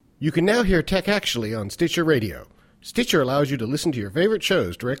You can now hear Tech Actually on Stitcher Radio. Stitcher allows you to listen to your favorite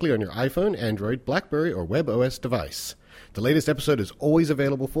shows directly on your iPhone, Android, BlackBerry, or WebOS device. The latest episode is always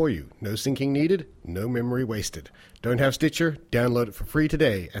available for you. No syncing needed, no memory wasted. Don't have Stitcher? Download it for free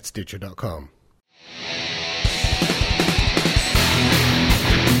today at Stitcher.com.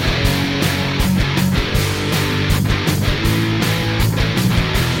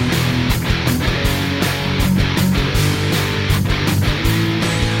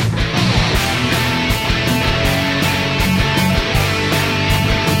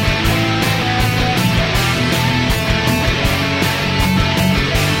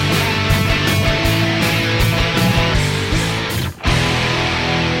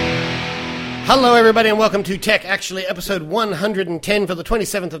 Hello, everybody, and welcome to Tech Actually, episode 110 for the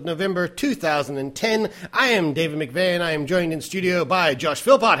 27th of November, 2010. I am David McVeigh, and I am joined in studio by Josh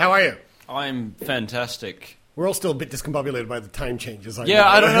Philpott. How are you? I'm fantastic. We're all still a bit discombobulated by the time changes. I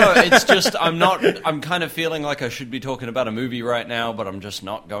don't know. It's just, I'm kind of feeling like I should be talking about a movie right now, but I'm just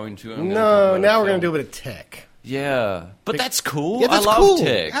not going to. Now we're going to do a bit of tech. Yeah, but that's cool. Yeah, that's I love cool.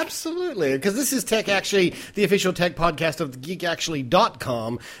 tech. Absolutely, because this is Tech Actually, the official tech podcast of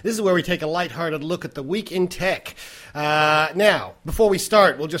thegeekactually.com. This is where we take a lighthearted look at the week in tech. Now, before we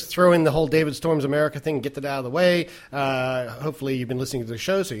start, we'll just throw in the whole David Storms America thing, get that out of the way. Hopefully you've been listening to the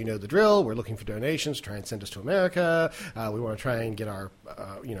show, so you know the drill. We're looking for donations, try and send us to America. We want to try and get our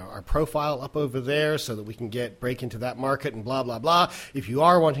profile up over there so that we can break into that market and blah, blah, blah. If you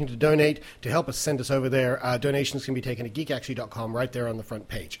are wanting to donate to help us send us over there, donations can be taken at geekactually.com right there on the front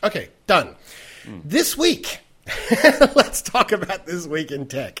page. Okay, done. This week, let's talk about this week in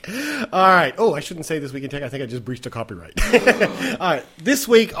tech. All right. Oh, I shouldn't say this week in tech. I think I just breached a copyright. All right. This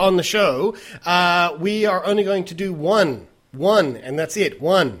week on the show, we are only going to do one, and that's it.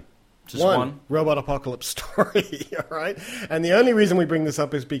 One robot apocalypse story, all right? And the only reason we bring this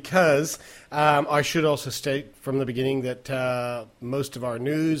up is because I should also state from the beginning that most of our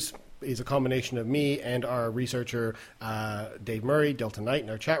news is a combination of me and our researcher, Dave Murray, Delta Knight,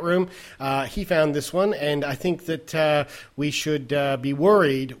 in our chat room. He found this one, and I think that we should be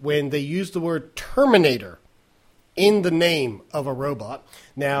worried when they use the word Terminator in the name of a robot.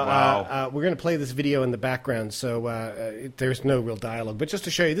 Now, we're going to play this video in the background, so there's no real dialogue. But just to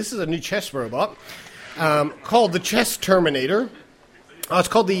show you, this is a new chess robot called the Chess Terminator. It's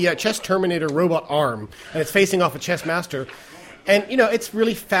called the Chess Terminator Robot Arm, and it's facing off a chess master. And, it's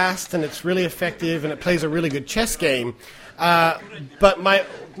really fast, and it's really effective, and it plays a really good chess game. But my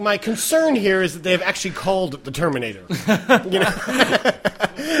concern here is that they've actually called it the Terminator. That's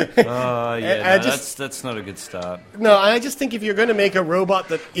not a good start. No, I just think if you're going to make a robot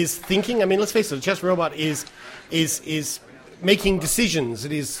that is thinking, I mean, let's face it, a chess robot is making decisions.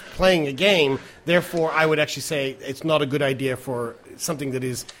 It is playing a game. Therefore, I would actually say it's not a good idea for something that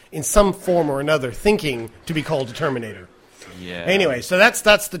is in some form or another thinking to be called a Terminator. Yeah. Anyway, so that's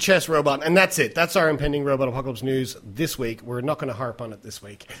the chess robot, and that's it. That's our impending robot apocalypse news this week. We're not going to harp on it this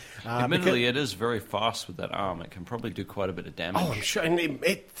week. Admittedly, it is very fast with that arm. It can probably do quite a bit of damage. Oh, I'm sure. And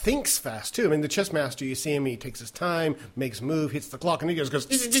it thinks fast, too. I mean, the chess master, you see him, he takes his time, makes a move, hits the clock, and he goes, and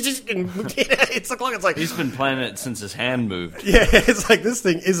hits the clock. It's like... He's been playing it since his hand moved. Yeah, it's like this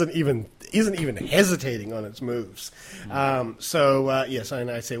thing isn't even hesitating on its moves. Yes, and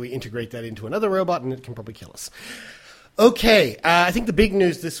I say we integrate that into another robot, and it can probably kill us. Okay, I think the big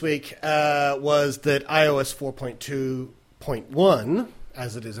news this week was that iOS 4.2.1,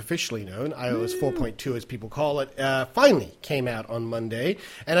 as it is officially known, iOS 4.2 as people call it, finally came out on Monday.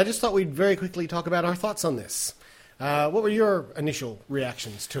 And I just thought we'd very quickly talk about our thoughts on this. What were your initial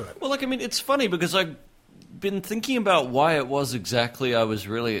reactions to it? Well, it's funny because I've been thinking about why it was exactly I was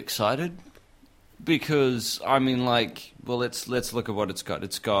really excited. Because, let's look at what it's got.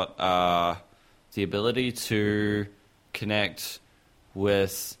 It's got the ability to connect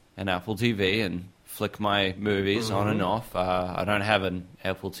with an Apple TV and flick my movies on and off. I don't have an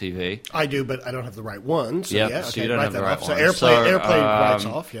Apple TV. I do, but I don't have the right one. So so you don't have the right one. So AirPlay writes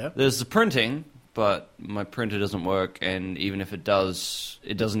off, yeah. There's the printing, but my printer doesn't work, and even if it does,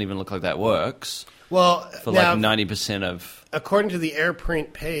 it doesn't even look like that works. Well, for like 90% of... According to the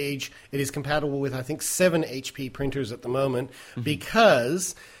AirPrint page, it is compatible with, I think, 7 HP printers at the moment,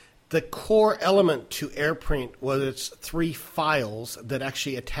 because... The core element to AirPrint was its 3 files that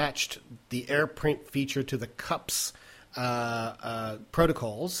actually attached the AirPrint feature to the CUPS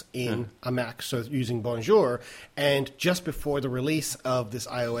protocols in a Mac, so using Bonjour. And just before the release of this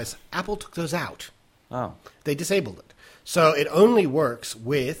iOS, Apple took those out. Oh. They disabled it. So it only works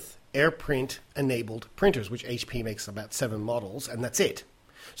with AirPrint-enabled printers, which HP makes about 7 models, and that's it.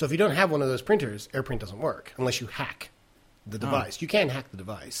 So if you don't have one of those printers, AirPrint doesn't work unless you hack the device. You can hack the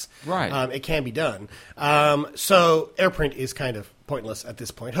device. Right. It can be done. So AirPrint is kind of pointless at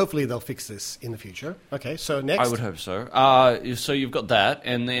this point. Hopefully they'll fix this in the future. Okay, so next. I would hope so. So you've got that,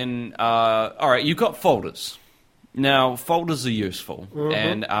 and then, all right, you've got folders. Now, folders are useful,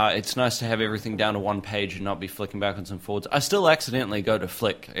 and it's nice to have everything down to one page and not be flicking backwards and forwards. I still accidentally go to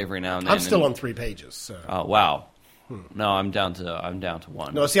flick every now and then. I'm still on 3 pages. So. Oh, wow. No, I'm down to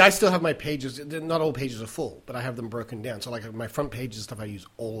one. No, see, I still have my pages. Not all pages are full, but I have them broken down. So, like, my front page is stuff I use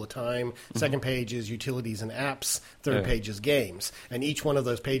all the time. Second page is utilities and apps. Third page is games. And each one of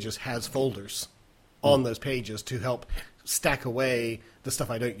those pages has folders on those pages to help stack away the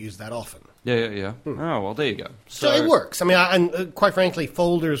stuff I don't use that often. Yeah. Oh, well, there you go. So it works. I mean, and quite frankly,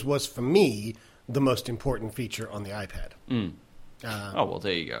 folders was, for me, the most important feature on the iPad. Oh, well,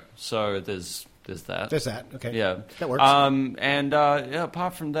 there you go. So there's that. There's that. Okay. Yeah. That works.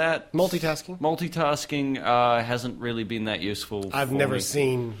 Apart from that... Multitasking? Multitasking hasn't really been that useful I've never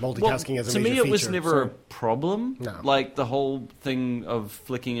seen multitasking as a major feature. To me, it was never a problem. No. Like, the whole thing of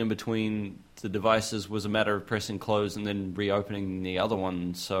flicking in between the devices was a matter of pressing close and then reopening the other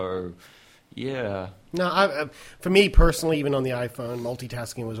one, so... Yeah. No, for me personally, even on the iPhone,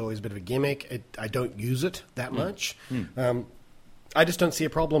 multitasking was always a bit of a gimmick. I don't use it that much. I just don't see a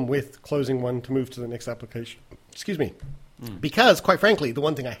problem with closing one to move to the next application. Excuse me. Because, quite frankly, the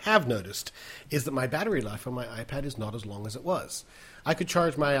one thing I have noticed is that my battery life on my iPad is not as long as it was. I could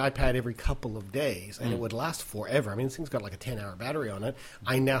charge my iPad every couple of days, and it would last forever. I mean, this thing's got like a 10-hour battery on it.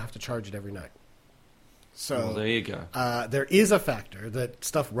 I now have to charge it every night. So well, there you go. There is a factor that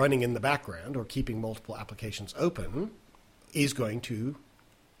stuff running in the background or keeping multiple applications open is going to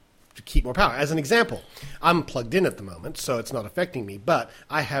keep more power. As an example, I'm plugged in at the moment, so it's not affecting me, but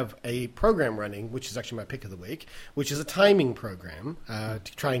I have a program running, which is actually my pick of the week, which is a timing program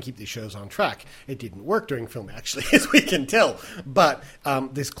to try and keep these shows on track. It didn't work during film, actually, as we can tell, but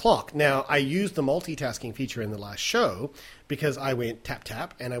this clock. Now, I used the multitasking feature in the last show because I went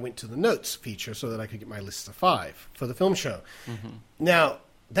tap, and I went to the notes feature so that I could get my lists of 5 for the film show. Now,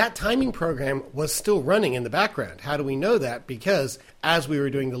 that timing program was still running in the background. How do we know that? Because as we were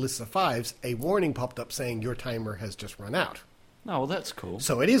doing the list of 5s, a warning popped up saying your timer has just run out. Oh, well, that's cool.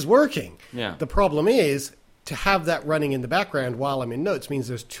 So it is working. Yeah. The problem is to have that running in the background while I'm in notes means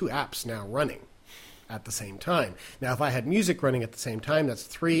there's 2 apps now running at the same time. Now, if I had music running at the same time, that's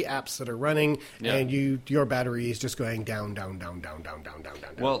 3 apps that are running, and your battery is just going down.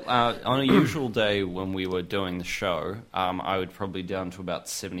 Well, on a usual day when we were doing the show, I would probably down to about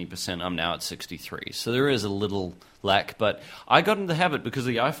 70%. I'm now at 63. So there is a little lack, but I got into the habit because of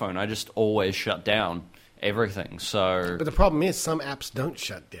the iPhone. I just always shut down everything. So, but the problem is some apps don't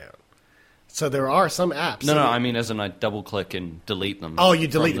shut down. So there are some apps. No, I mean as in I double-click and delete them. Oh, you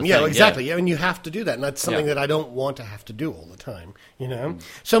delete them. Yeah, thing. exactly. Yeah, and you have to do that, and that's something that I don't want to have to do all the time, you know?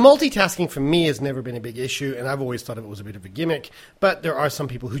 So multitasking for me has never been a big issue, and I've always thought it was a bit of a gimmick, but there are some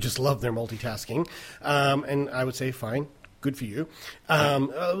people who just love their multitasking, and I would say, fine. Good for you.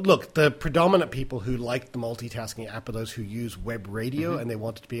 Look, the predominant people who like the multitasking app are those who use web radio, and they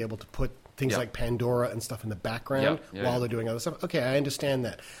want to be able to put things like Pandora and stuff in the background while they're doing other stuff. Okay, I understand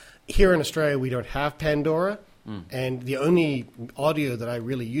that. Here in Australia, we don't have Pandora, and the only audio that I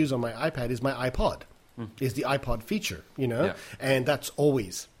really use on my iPad is my iPod, is the iPod feature, you know, and that's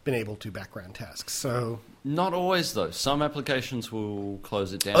always been able to background tasks. So not always, though. Some applications will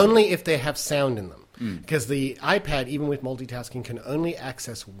close it down. Only if they have sound in them. Because the iPad, even with multitasking, can only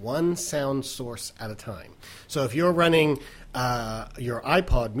access one sound source at a time. So if you're running your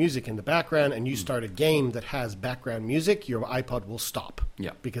iPod music in the background and you start a game that has background music, your iPod will stop.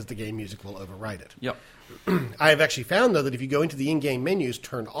 Because the game music will override it. I have actually found, though, that if you go into the in-game menus,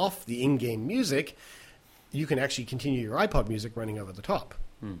 turn off the in-game music, you can actually continue your iPod music running over the top.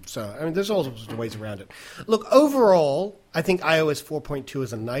 So, I mean, there's all sorts of ways around it. Look, overall, I think iOS 4.2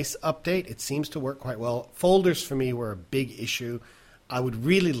 is a nice update. It seems to work quite well. Folders, for me, were a big issue. I would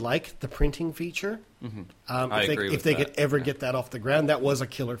really like the printing feature. If they could ever get that off the ground, that was a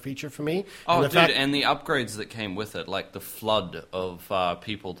killer feature for me. Oh, and the upgrades that came with it, like the flood of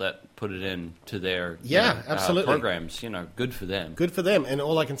people that put it into their absolutely. Programs, good for them. Good for them. And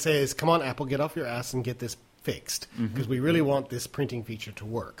all I can say is, come on, Apple, get off your ass and get this fixed, because we really want this printing feature to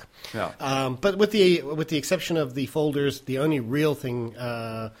work. But with the exception of the folders, the only real thing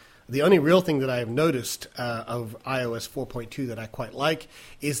that I have noticed of iOS 4.2 that I quite like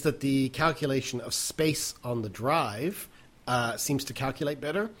is that the calculation of space on the drive seems to calculate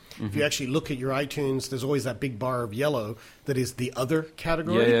better. If you actually look at your iTunes, there's always that big bar of yellow that is the other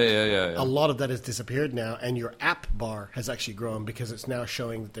category. Yeah. A lot of that has disappeared now, and your app bar has actually grown because it's now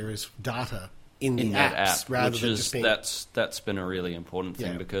showing that there is data in the that apps app, rather which than is just being... that's been a really important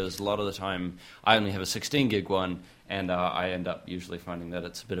thing Yeah. because a lot of the time I only have a 16 gig one, and I end up usually finding that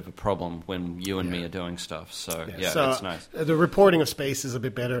it's a bit of a problem when you and me are doing stuff. So So it's nice. the reporting of space is a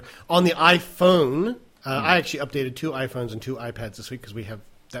bit better. On the iPhone, I actually updated 2 iPhones and 2 iPads this week because we have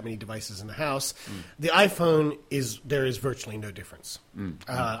that many devices in the house. The iPhone there is virtually no difference.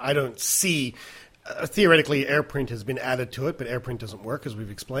 I don't see... theoretically, AirPrint has been added to it, but AirPrint doesn't work, as we've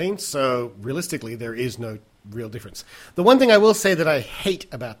explained. So realistically, there is no real difference. The one thing I will say that I hate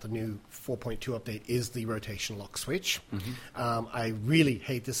about the new 4.2 update is the rotation lock switch. I really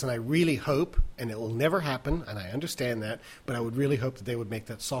hate this, and I really hope, and it will never happen, and I understand that, but I would really hope that they would make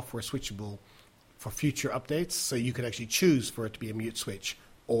that software switchable for future updates, so you could actually choose for it to be a mute switch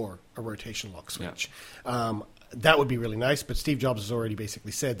or a rotation lock switch. That would be really nice, but Steve Jobs has already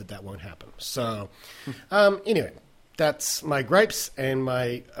basically said that that won't happen. So, anyway, that's my gripes and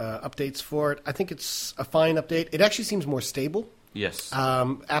my updates for it. I think it's a fine update. It actually seems more stable. Yes.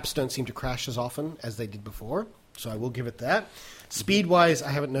 Apps don't seem to crash as often as they did before, so I will give it that. Speed-wise, I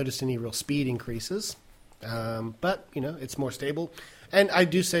haven't noticed any real speed increases, but, it's more stable. And I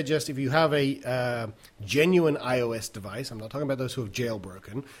do suggest if you have a genuine iOS device, I'm not talking about those who have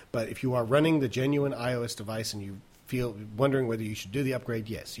jailbroken, but if you are running the genuine iOS device and you wondering whether you should do the upgrade,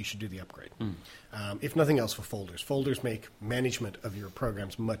 yes, you should do the upgrade. If nothing else, for folders. Folders make management of your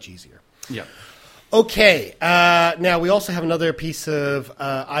programs much easier. Yeah. Okay, now we also have another piece of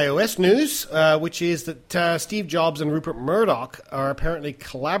iOS news, which is that Steve Jobs and Rupert Murdoch are apparently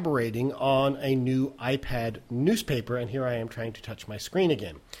collaborating on a new iPad newspaper, and here I am trying to touch my screen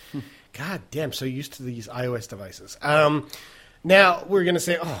again. God damn, so used to these iOS devices. Now, we're going to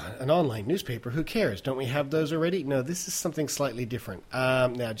say, an online newspaper, who cares? Don't we have those already? No, this is something slightly different.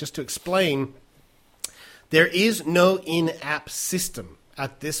 Now, just to explain, there is no in-app system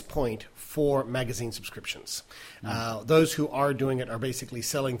at this point for magazine subscriptions. Those who are doing it are basically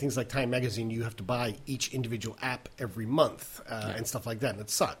selling things like Time Magazine. You have to buy each individual app every month and stuff like that, and it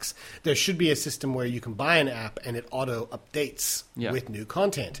sucks. There should be a system where you can buy an app and it auto-updates with new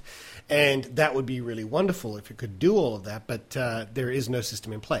content. And that would be really wonderful if it could do all of that, but there is no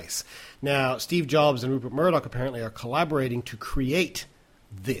system in place. Now, Steve Jobs and Rupert Murdoch apparently are collaborating to create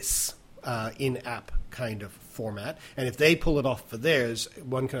this in-app kind of format. And if they pull it off for theirs,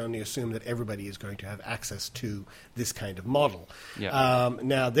 one can only assume that everybody is going to have access to this kind of model.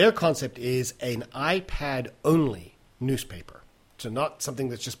 Now, their concept is an iPad-only newspaper. So not something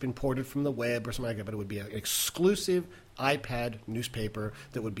that's just been ported from the web or something like that, but it would be an exclusive iPad newspaper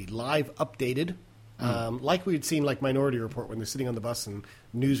that would be live updated, like we'd seen like Minority Report when they're sitting on the bus and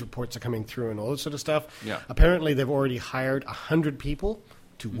news reports are coming through and all this sort of stuff. Apparently, they've already hired 100 people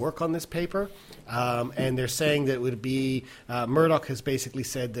to work on this paper, and they're saying that it would be, Murdoch has basically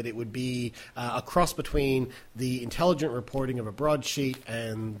said that it would be a cross between the intelligent reporting of a broadsheet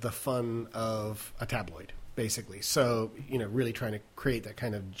and the fun of a tabloid, basically. So, really trying to create that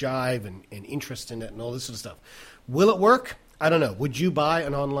kind of jive and interest in it and all this sort of stuff. Will it work? I don't know. Would you buy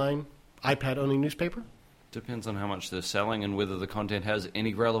an online iPad-only newspaper? Depends on how much they're selling and whether the content has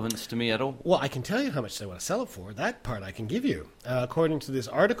any relevance to me at all. Well, I can tell you how much they want to sell it for. That part I can give you. According to this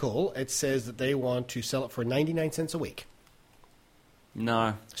article, it says that they want to sell it for 99 cents a week.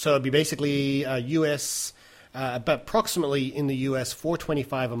 No. So it'd be basically US, but approximately in the US,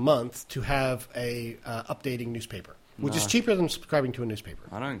 $4.25 a month to have a updating newspaper, which is cheaper than subscribing to a newspaper.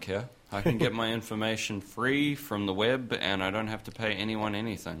 I don't care. I can get my information free from the web, and I don't have to pay anyone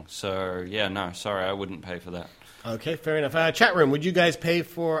anything. So, sorry, I wouldn't pay for that. Okay, fair enough. Chat room, would you guys pay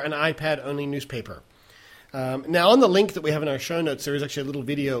for an iPad-only newspaper? Now, on the link that we have in our show notes, there is actually a little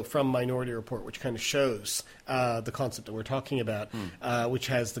video from Minority Report which kind of shows the concept that we're talking about, which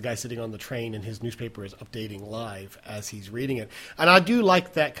has the guy sitting on the train and his newspaper is updating live as he's reading it. And I do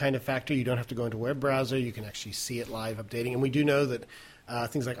like that kind of factor. You don't have to go into a web browser. You can actually see it live updating. And we do know that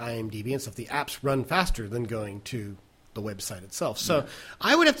things like IMDb and stuff, the apps run faster than going to the website itself. So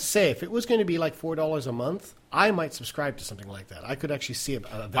I would have to say, if it was going to be like $4 a month, I might subscribe to something like that. I could actually see a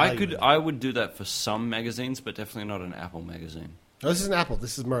value. I would do that for some magazines, but definitely not an Apple magazine. No, this isn't Apple.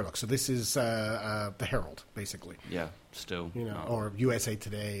 This is Murdoch. So this is the Herald, basically. Yeah, still. Or USA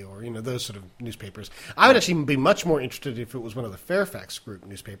Today, or those sort of newspapers. I would actually be much more interested if it was one of the Fairfax Group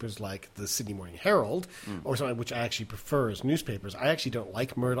newspapers, like the Sydney Morning Herald, or something which I actually prefer as newspapers. I actually don't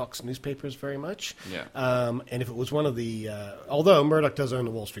like Murdoch's newspapers very much. And if it was one of the, although Murdoch does own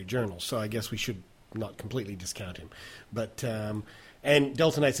the Wall Street Journal, so I guess we should not completely discount him. But and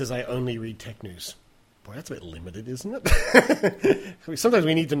Delta Knight says I only read tech news. Boy, that's a bit limited, isn't it? Sometimes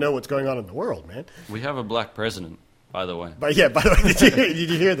we need to know what's going on in the world, man. We have a black president. by the way. But yeah, by the way, did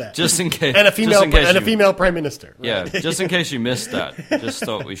you hear that? Just in case. And a a female prime minister. Right? Yeah, just in case you missed that. Just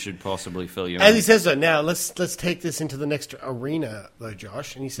thought we should possibly fill you in. As he says so, now let's take this into the next arena, though,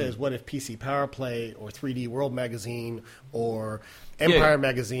 Josh. And he says, what if PC Power Play or 3D World Magazine or Empire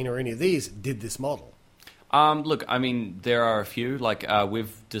Magazine or any of these did this model? Look, I mean, there are a few. Like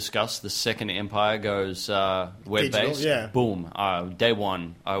we've discussed, the second Empire goes web-based. Digital, yeah. Boom. Day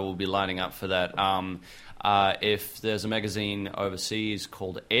one, I will be lining up for that. If there's a magazine overseas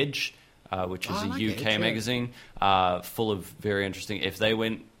called Edge, which is a UK Edge, magazine, full of very interesting. If they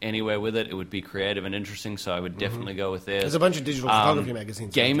went anywhere with it, it would be creative and interesting. So I would definitely go with theirs. There's a bunch of digital photography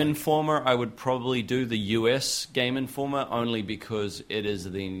magazines. Game Informer, I would probably do the US Game Informer only because it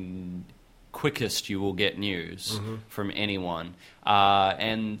is the quickest you will get news from anyone.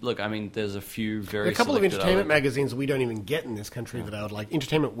 And look, I mean, there's a few very a couple of selected entertainment other- magazines we don't even get in this country that I would like.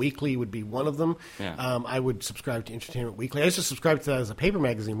 Entertainment Weekly would be one of them. Yeah. I would subscribe to Entertainment Weekly. I used to subscribe to that as a paper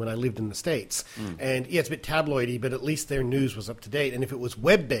magazine when I lived in the States. And yeah, it's a bit tabloidy, but at least their news was up to date. And if it was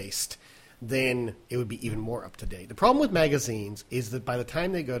web-based, then it would be even more up to date. The problem with magazines is that by the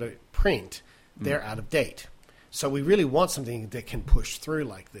time they go to print, they're out of date. So we really want something that can push through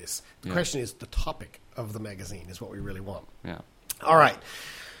like this. The question is the topic of the magazine is what we really want. Yeah. All right.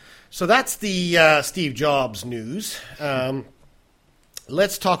 So that's the Steve Jobs news.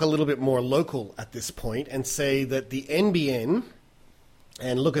 Let's talk a little bit more local at this point and say that the NBN,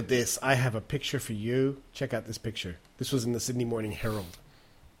 and look at this, I have a picture for you. Check out this picture. This was in the Sydney Morning Herald.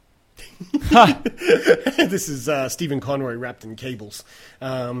 This is Stephen Conroy wrapped in cables.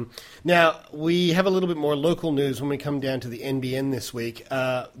 Now, we have a little bit more local news when we come down to the NBN this week.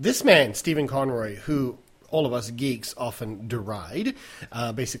 This man, Stephen Conroy, who all of us geeks often deride,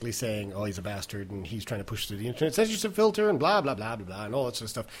 basically saying, oh, he's a bastard and he's trying to push through the internet censorship filter and blah, blah, blah, blah, blah, and all that sort of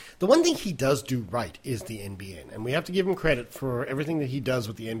stuff. The one thing he does do right is the NBN, and we have to give him credit for everything that he does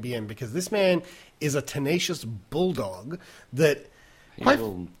with the NBN because this man is a tenacious bulldog that...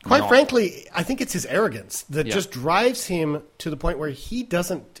 Quite frankly, I think it's his arrogance that just drives him to the point where he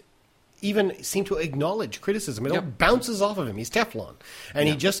doesn't even seem to acknowledge criticism. It all bounces off of him. He's Teflon. And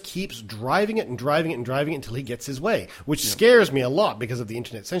he just keeps driving it and driving it and driving it until he gets his way, which scares me a lot because of the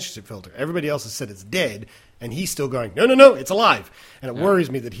internet censorship filter. Everybody else has said it's dead, and he's still going, no, it's alive. And it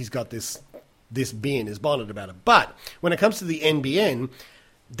worries me that he's got this bee in his bonnet about it. But when it comes to the NBN...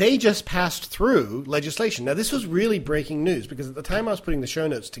 they just passed through legislation. Now, this was really breaking news because at the time I was putting the show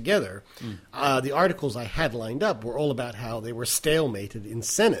notes together, the articles I had lined up were all about how they were stalemated in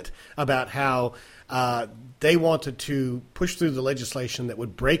Senate, about how they wanted to push through the legislation that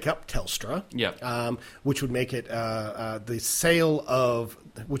would break up Telstra, which would make it the sale of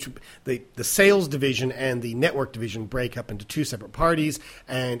the sales division and the network division break up into two separate parties.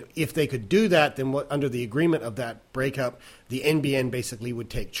 And if they could do that, then under the agreement of that breakup, the NBN basically would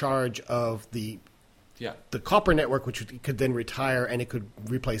take charge of the copper network, which could then retire and it could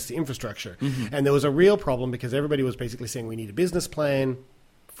replace the infrastructure. And there was a real problem because everybody was basically saying we need a business plan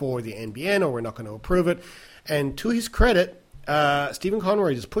for the NBN or we're not going to approve it. And to his credit, Stephen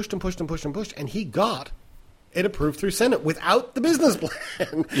Conroy just pushed and pushed and pushed and pushed, and he got it approved through Senate without the business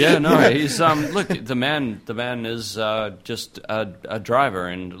plan. He's look, the man is just a driver,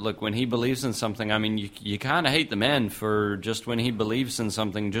 and look, when he believes in something, I mean, you kind of hate the man for just when he believes in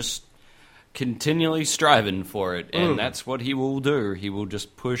something, just continually striving for it, and that's what he will do. He will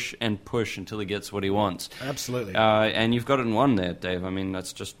just push and push until he gets what he wants. Absolutely. And you've got it in one there, Dave. I mean,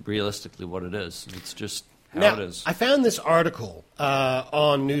 that's just realistically what it is. It's just how it is. I found this article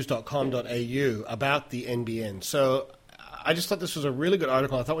on news.com.au about the NBN. So I just thought this was a really good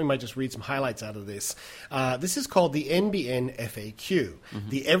article. I thought we might just read some highlights out of this. This is called the NBN FAQ,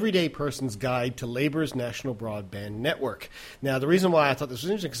 the Everyday Person's Guide to Labor's National Broadband Network. Now, the reason why I thought this was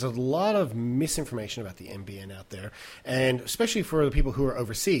interesting is because there's a lot of misinformation about the NBN out there, and especially for the people who are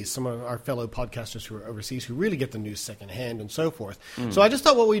overseas, some of our fellow podcasters who are overseas who really get the news secondhand and so forth. So I just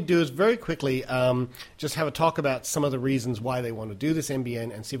thought what we'd do is very quickly just have a talk about some of the reasons why they want to do this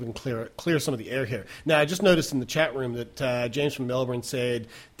NBN and see if we can clear some of the air here. Now, I just noticed in the chat room that James from Melbourne said,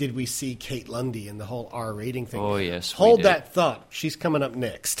 did we see Kate Lundy and the whole R rating thing? Oh, yes. Hold that thought. She's coming up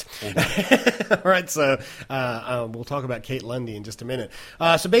next. All right, so we'll talk about Kate Lundy in just a minute.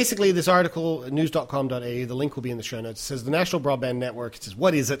 So basically, this article, news.com.au, the link will be in the show notes. It says the National Broadband Network, it says,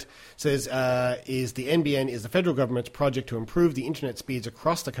 what is it? It says, is the NBN is the federal government's project to improve the internet speeds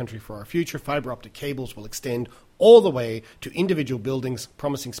across the country for our future. Fiber optic cables will extend all the way to individual buildings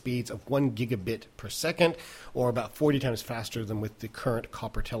promising speeds of 1 gigabit per second, or about 40 times faster than with the current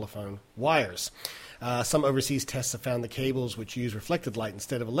copper telephone wires. Some overseas tests have found the cables which use reflected light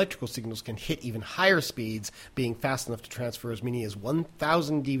instead of electrical signals can hit even higher speeds, being fast enough to transfer as many as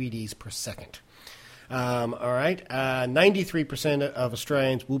 1,000 DVDs per second. All right. 93% of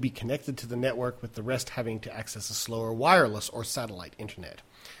Australians will be connected to the network, with the rest having to access a slower wireless or satellite internet.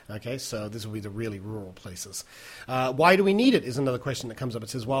 Okay, so this will be the really rural places. Why do we need it is another question that comes up. It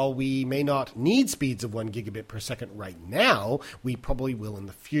says, while we may not need speeds of 1 gigabit per second right now, we probably will in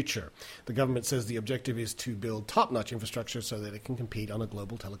the future. The government says the objective is to build top-notch infrastructure so that it can compete on a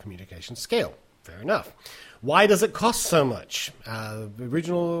global telecommunications scale. Fair enough. Why does it cost so much? The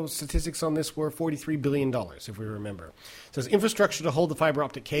original statistics on this were $43 billion, if we remember. It says infrastructure to hold the fiber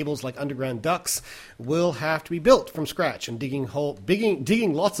optic cables like underground ducts will have to be built from scratch, and digging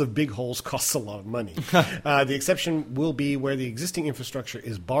lots of big holes costs a lot of money. The exception will be where the existing infrastructure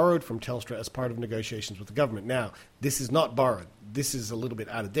is borrowed from Telstra as part of negotiations with the government. Now, this is not borrowed. This is a little bit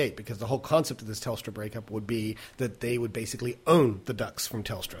out of date, because the whole concept of this Telstra breakup would be that they would basically own the ducts from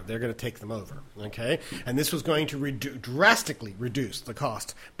Telstra. They're going to take them over, okay? And this was going to drastically reduce the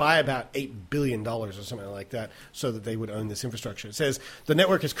cost by about $8 billion or something like that, so that they would own this infrastructure. It says the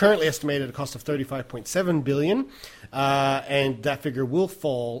network is currently estimated at a cost of $35.7 billion, and that figure will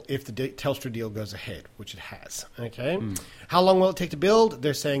fall if the Telstra deal goes ahead, which it has, okay? How long will it take to build?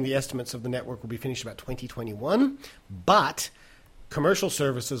 They're saying the estimates of the network will be finished about 2021, but commercial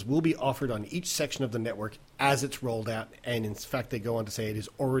services will be offered on each section of the network as it's rolled out, and in fact, they go on to say it is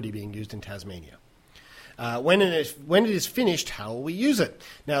already being used in Tasmania. When it is finished, how will we use it?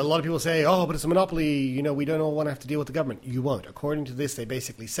 Now, a lot of people say, oh, but it's a monopoly, we don't all want to have to deal with the government. You won't. According to this, they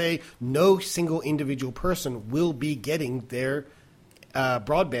basically say no single individual person will be getting their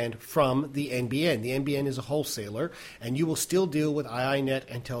broadband from the NBN. The NBN is a wholesaler, and you will still deal with iiNet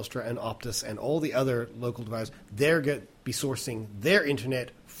and Telstra and Optus and all the other local devices. They're going to be sourcing their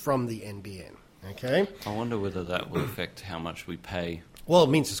internet from the NBN. Okay? I wonder whether that will affect how much we pay. Well, it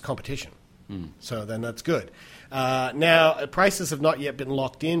means it's competition. So then that's good. Now, prices have not yet been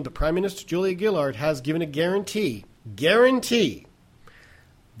locked in, but Prime Minister Julia Gillard has given a guarantee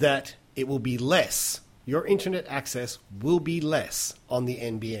that it will be less. Your internet access will be less on the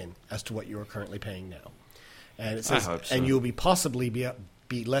NBN as to what you are currently paying now. And it says, I hope so. And you'll be possibly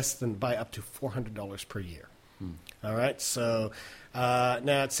be less than by up to $400 per year. All right, so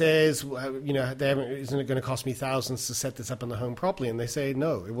now it says, isn't it going to cost me thousands to set this up in the home properly? And they say,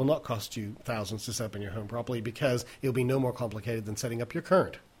 no, it will not cost you thousands to set up in your home properly, because it'll be no more complicated than setting up your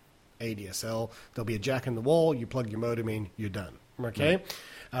current ADSL. There'll be a jack in the wall, you plug your modem in, you're done. Okay?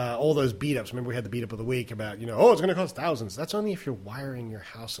 All those beat-ups. Remember we had the beat-up of the week about, it's going to cost thousands. That's only if you're wiring your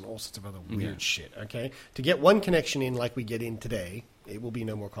house and all sorts of other weird shit, okay? To get one connection in like we get in today, it will be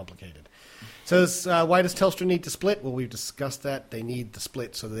no more complicated. So why does Telstra need to split? Well, we've discussed that. They need the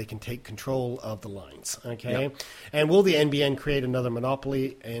split so that they can take control of the lines, okay? Yep. And will the NBN create another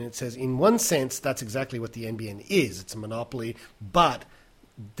monopoly? And it says, in one sense, that's exactly what the NBN is. It's a monopoly, but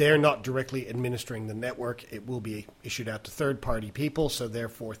they're not directly administering the network. It will be issued out to third-party people, so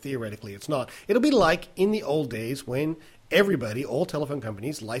therefore, theoretically, it's not. It'll be like in the old days when all telephone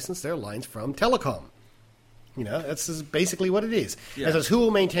companies, licensed their lines from Telecom. That's basically what it is. Yeah. It says who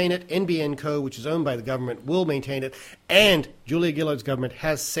will maintain it? NBN Co., which is owned by the government, will maintain it. And Julia Gillard's government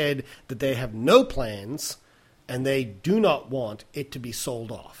has said that they have no plans and they do not want it to be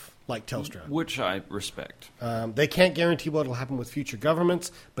sold off like Telstra. Which I respect. They can't guarantee what will happen with future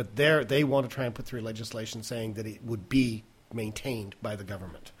governments, but they want to try and put through legislation saying that it would be maintained by the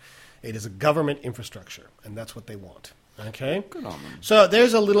government. It is a government infrastructure, and that's what they want. Okay? Good on them. So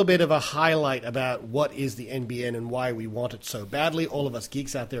there's a little bit of a highlight about what is the NBN and why we want it so badly. All of us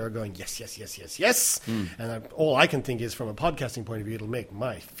geeks out there are going, yes, yes, yes, yes, yes. And all I can think is, from a podcasting point of view, it'll make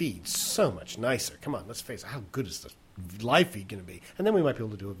my feed so much nicer. Come on, let's face it. How good is the live feed going to be? And then we might be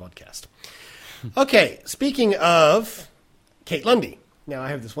able to do a podcast. Okay, speaking of Kate Lundy. Now, I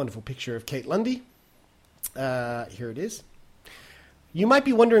have this wonderful picture of Kate Lundy. Here it is. You might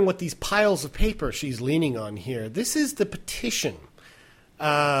be wondering what these piles of paper she's leaning on here. This is the petition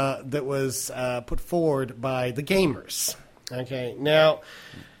that was put forward by the gamers. Okay, now,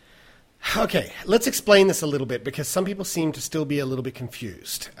 let's explain this a little bit, because some people seem to still be a little bit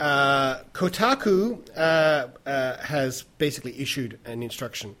confused. Kotaku has basically issued an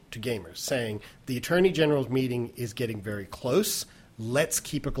instruction to gamers saying the Attorney General's meeting is getting very close. Let's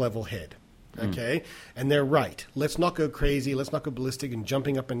keep a level head. Okay? And they're right. Let's not go crazy. Let's not go ballistic and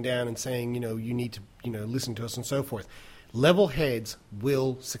jumping up and down and saying, you need to, listen to us and so forth. level heads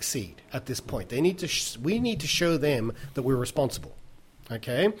will succeed at this point. They need to. We need to show them that we're responsible.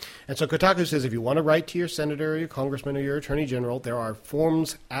 Okay? And so Kotaku says if you want to write to your senator or your congressman or your attorney general, there are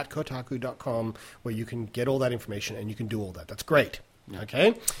forms at Kotaku.com where you can get all that information and you can do all that. That's great. Yeah.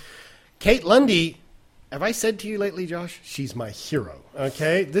 Okay? Kate Lundy, have I said to you lately, Josh? She's my hero.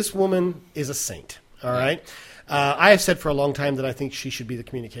 Okay? This woman is a saint. All right? I have said for a long time that I think she should be the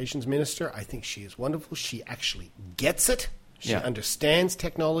communications minister. I think she is wonderful. She actually gets it. She understands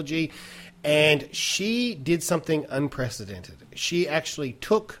technology. And she did something unprecedented. She actually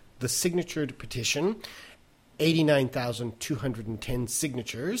took the signatured petition, 89,210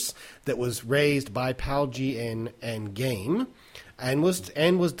 signatures, that was raised by PAL-GN and GAME, and was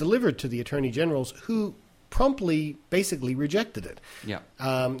delivered to the attorney generals, who promptly basically rejected it. Yeah.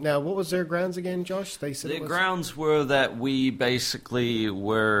 Now, what was their grounds again, Josh? They said their grounds were that we basically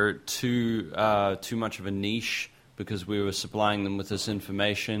were too much of a niche, because we were supplying them with this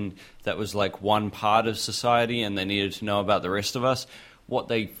information that was like one part of society and they needed to know about the rest of us. What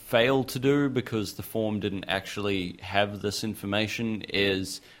they failed to do, because the form didn't actually have this information,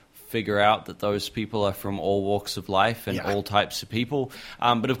 is figure out that those people are from all walks of life and all types of people.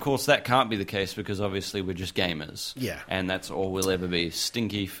 But of course that can't be the case, because obviously we're just gamers. Yeah. And that's all we'll ever be.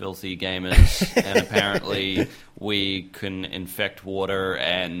 Stinky, filthy gamers. And apparently we can infect water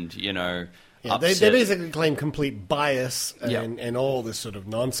and, you know... Yeah, they basically claim complete bias and all this sort of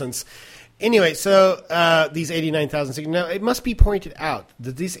nonsense. Anyway, so these 89,000 signatures. Now, it must be pointed out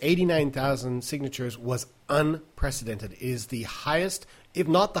that these 89,000 signatures was unprecedented. It is the highest, if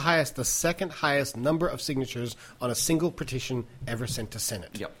not the highest, the second highest number of signatures on a single petition ever sent to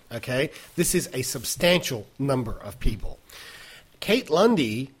Senate. Yep. Okay? This is a substantial number of people. Kate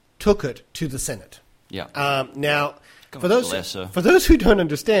Lundy took it to the Senate. Yeah. Now... For those who don't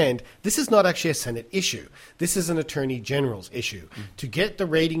understand, this is not actually a Senate issue. This is an Attorney General's issue. To get the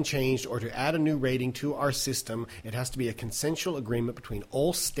rating changed or to add a new rating to our system, it has to be a consensual agreement between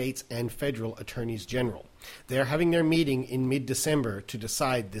all states and federal attorneys general. They're having their meeting in mid-December to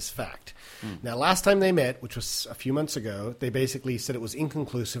decide this fact. Now, last time they met, which was a few months ago, they basically said it was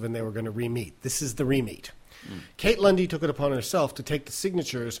inconclusive and they were going to re-meet. This is the re-meet. Kate Lundy took it upon herself to take the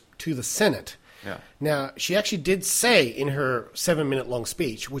signatures to the Senate. Yeah. Now, she actually did say in her 7-minute-long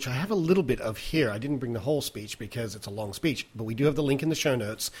speech, which I have a little bit of here. I didn't bring the whole speech because it's a long speech, but we do have the link in the show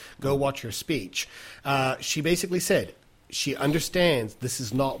notes. Go watch her speech. She basically said she understands this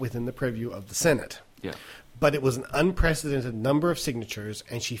is not within the purview of the Senate. Yeah. But it was an unprecedented number of signatures,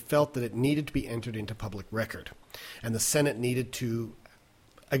 and she felt that it needed to be entered into public record. And the Senate needed to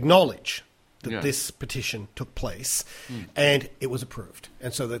acknowledge that this petition took place, and it was approved.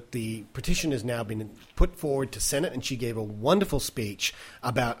 And so that the petition has now been put forward to Senate, and she gave a wonderful speech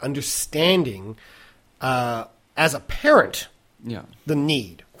about understanding, as a parent, the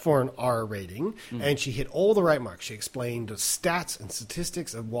need for an R rating, and she hit all the right marks. She explained the stats and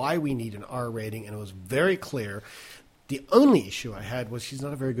statistics of why we need an R rating, and it was very clear. The only issue I had was she's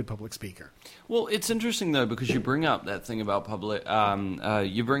not a very good public speaker. Well, it's interesting though, because you bring up that thing about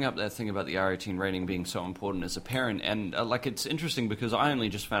you bring up that thing about the R18 rating being so important as a parent, and it's interesting because I only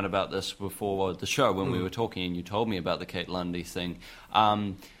just found about this before the show when we were talking, and you told me about the Kate Lundy thing.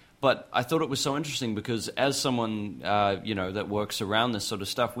 But I thought it was so interesting because as someone, that works around this sort of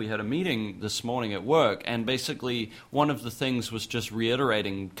stuff, we had a meeting this morning at work, and basically one of the things was just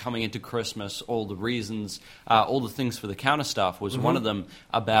reiterating coming into Christmas, all the reasons, all the things for the counter staff was one of them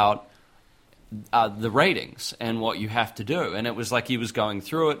about the ratings and what you have to do. And it was like he was going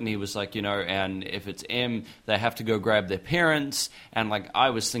through it, and he was like, and if it's M, they have to go grab their parents. And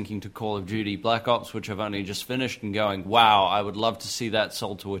I was thinking to Call of Duty Black Ops, which I've only just finished, and going, wow, I would love to see that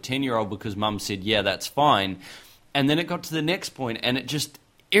sold to a 10-year-old because Mum said, yeah, that's fine. And then it got to the next point, and it just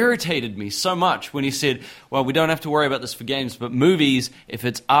irritated me so much when he said, well, we don't have to worry about this for games, but movies, if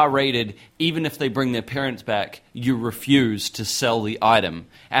it's R-rated, even if they bring their parents back, you refuse to sell the item.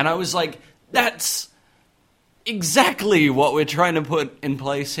 And I was like, that's exactly what we're trying to put in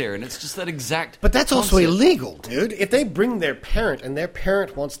place here, and it's just that exact But that's concept. also illegal, dude. If they bring their parent and their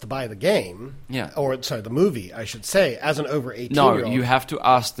parent wants to buy the game, the movie, I should say, as an over 18-year-old. No, you have to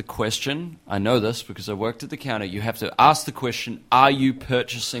ask the question. I know this because I worked at the counter. You have to ask the question, are you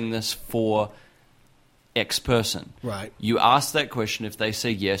purchasing this for X person? Right. You ask that question. If they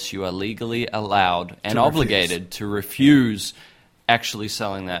say yes, you are legally allowed and obligated to refuse actually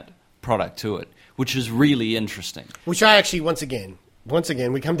selling that product to it, which is really interesting. Which I actually, once again,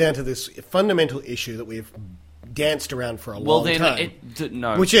 we come down to this fundamental issue that we've danced around for a long time.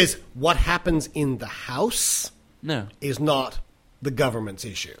 No. Which is what happens in the house No. is not the government's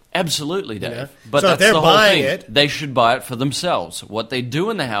issue. Absolutely, Dave. know? But So if that's they're the whole buying thing. it- They should buy it for themselves. What they do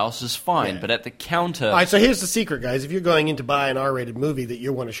in the house is fine, Yeah. but at the counter... All right, so here's the secret, guys. If you're going in to buy an R-rated movie that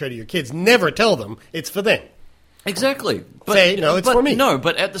you want to show to your kids, never tell them it's for them. Exactly. But, Say, no, it's but for me. No,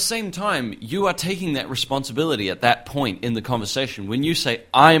 but at the same time, you are taking that responsibility at that point in the conversation. When you say,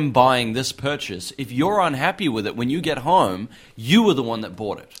 I'm buying this purchase, if you're unhappy with it when you get home, you were the one that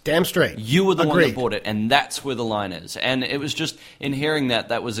bought it. Damn straight. You were the one Agreed. that bought it, and that's where the line is. And it was just, in hearing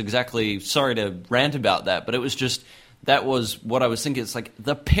that was exactly, sorry to rant about that, but it was just, that was what I was thinking. It's like,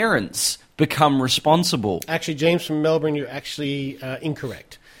 the parents become responsible. Actually, James from Melbourne, you're actually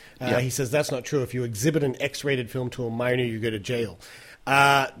incorrect. Yeah. He says that's not true. If you exhibit an X-rated film to a minor, you go to jail.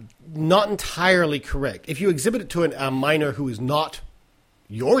 Not entirely correct. If you exhibit it to a minor who is not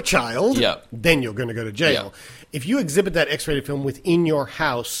your child, Yeah. then you're going to go to jail. Yeah. If you exhibit that X-rated film within your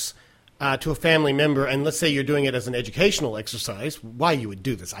house to a family member, and let's say you're doing it as an educational exercise, why you would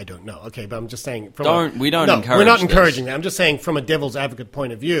do this, I don't know. Okay, but I'm just saying. We don't no, encourage we're not this. encouraging that. I'm just saying from a devil's advocate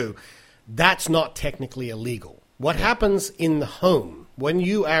point of view, that's not technically illegal. What happens in the home when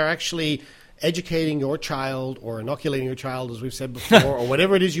you are actually educating your child or inoculating your child, as we've said before, or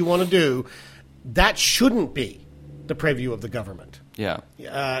whatever it is you want to do, that shouldn't be the purview of the government. Yeah.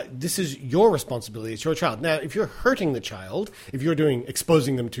 This is your responsibility. It's your child. Now, if you're hurting the child, if you're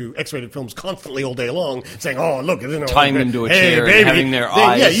exposing them to X-rated films constantly all day long, saying, "Oh, look, Tying them to a chair and baby," having their then,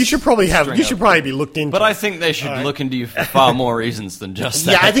 eyes yeah, you should probably string up. be looked into. But I think they should look into you for far more reasons than just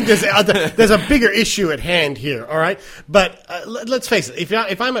that. Yeah, I think there's a bigger issue at hand here. All right, but let's face it.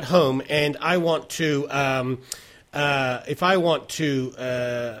 If I'm at home and I want to,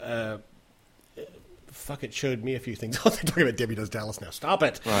 fuck, it showed me a few things. Oh, they're talking about Debbie Does Dallas now. Stop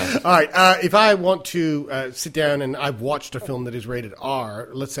it. Right. All right. If I want to sit down and I've watched a film that is rated R,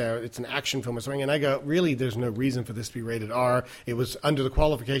 let's say it's an action film or something, and I go, really, there's no reason for this to be rated R. It was under the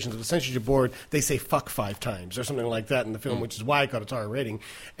qualifications of the censorship board. They say fuck 5 times or something like that in the film, which is why it got its R rating.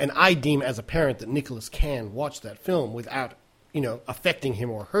 And I deem as a parent that Nicholas can watch that film without, affecting him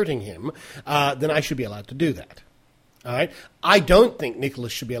or hurting him, then I should be allowed to do that. All right. I don't think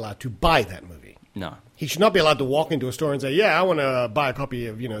Nicholas should be allowed to buy that movie. No. He should not be allowed to walk into a store and say, "Yeah, I want to buy a copy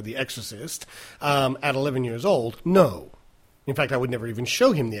of The Exorcist," at 11 years old. No. In fact, I would never even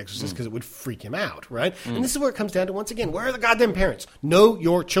show him The Exorcist because it would freak him out, right? And this is where it comes down to, once again, where are the goddamn parents? Know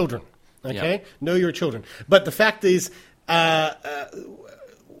your children, okay? Yeah. Know your children. But the fact is,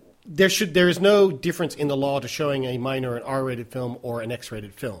 there is no difference in the law to showing a minor an R-rated film or an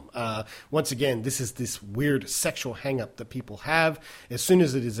X-rated film. Once again, this is this weird sexual hang-up that people have. As soon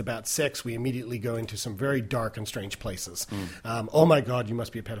as it is about sex, we immediately go into some very dark and strange places. Oh my God, you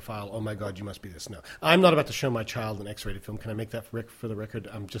must be a pedophile. Oh my God, you must be this. No, I'm not about to show my child an X-rated film. Can I make that for the record?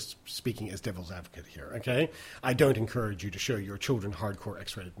 I'm just speaking as devil's advocate here, okay? I don't encourage you to show your children hardcore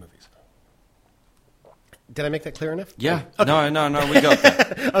X-rated movies. Did I make that clear enough? Yeah. Okay. No, we got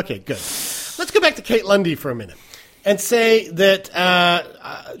that. Okay, good. Let's go back to Kate Lundy for a minute and say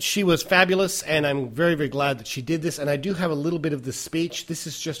that she was fabulous, and I'm very, very glad that she did this. And I do have a little bit of the speech. This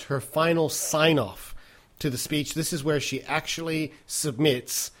is just her final sign-off to the speech. This is where she actually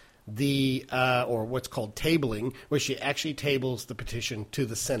submits or what's called tabling, where she actually tables the petition to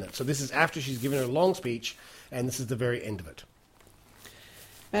the Senate. So this is after she's given her long speech, and this is the very end of it.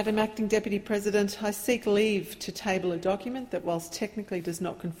 Madam Acting Deputy President, I seek leave to table a document that, whilst technically does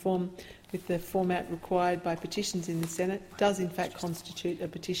not conform with the format required by petitions in the Senate, does in fact constitute a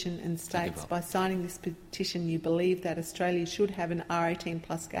petition and states, by signing this petition you believe that Australia should have an R18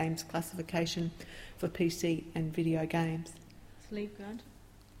 plus games classification for PC and video games. Is leave granted?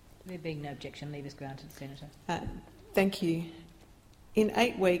 There being no objection, leave is granted, Senator. Thank you. In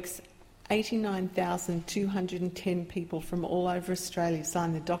 8 weeks, 89,210 people from all over Australia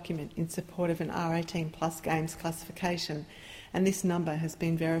signed the document in support of an R18 plus games classification, and this number has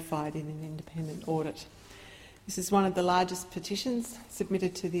been verified in an independent audit. This is one of the largest petitions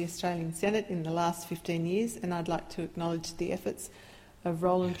submitted to the Australian Senate in the last 15 years, and I'd like to acknowledge the efforts of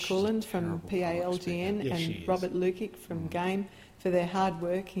Roland Cooland from PALGN and Robert Lukic from GAME for their hard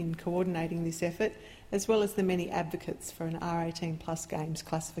work in coordinating this effort, as well as the many advocates for an R18 plus games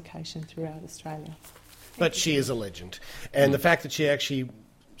classification throughout Australia. But she is a legend. And the fact that she actually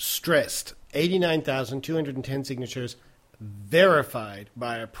stressed 89,210 signatures verified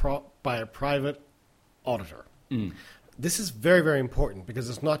by a private auditor. This is very, very important because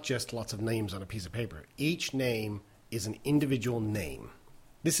it's not just lots of names on a piece of paper. Each name is an individual name.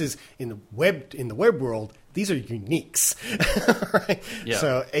 This is in the web world. These are uniques, right? Yeah.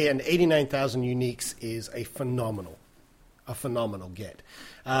 So, and 89,000 uniques is a phenomenal get.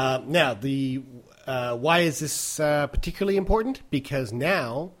 Now, Why is this particularly important? Because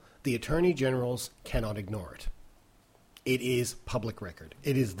now the attorney generals cannot ignore it. It is public record.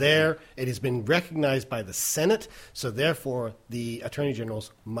 It is there. It has been recognized by the Senate, so therefore the attorney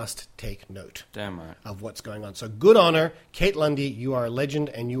generals must take note Damn right. of what's going on. So good on her. Kate Lundy, you are a legend,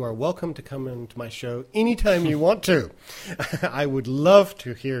 and you are welcome to come into my show anytime you want to. I would love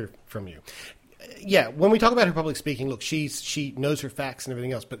to hear from you. Yeah, when we talk about her public speaking, look, she knows her facts and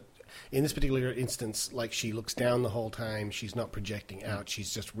everything else, but in this particular instance, like, she looks down the whole time. She's not projecting out.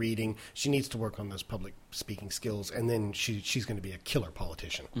 She's just reading. She needs to work on those public speaking skills, and then she's going to be a killer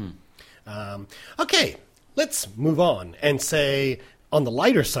politician. Okay, let's move on and say, on the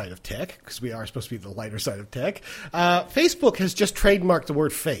lighter side of tech, because we are supposed to be the lighter side of tech, Facebook has just trademarked the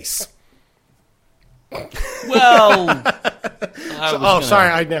word face. Well, sorry,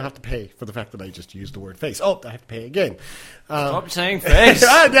 I now have to pay for the fact that I just used the word face. Oh, I have to pay again. Stop saying face.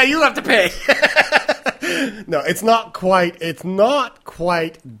 Yeah, you have to pay. No, it's not quite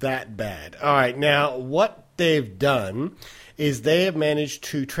that bad. All right, now what they've done is they have managed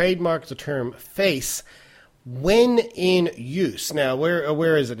to trademark the term face when in use. Now,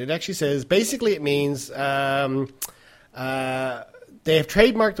 where is it? It actually says, basically it means they have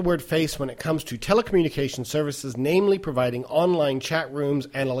trademarked the word face when it comes to telecommunication services, namely providing online chat rooms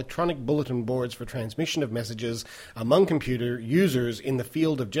and electronic bulletin boards for transmission of messages among computer users in the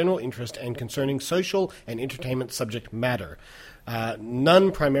field of general interest and concerning social and entertainment subject matter.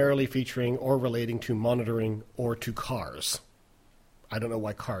 None primarily featuring or relating to monitoring or to cars. I don't know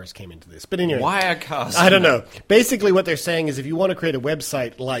why cars came into this, but anyway. Why are cars? I don't know. Basically what they're saying is if you want to create a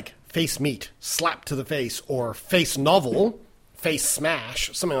website like Face Meet, Slap to the Face, or Face Novel, Face Smash,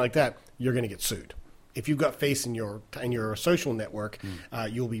 something like that, you're going to get sued. If you've got face in your social network,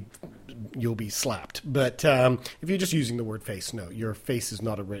 you'll be slapped. But if you're just using the word face, no, your face is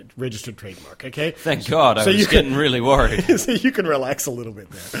not a registered trademark. Okay. Thank God. I was getting really worried. So you can relax a little bit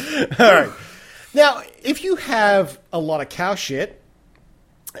there. All right. Now, if you have a lot of cow shit,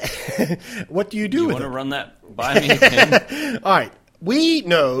 what do you do with it? You want to run that by me again? All right. We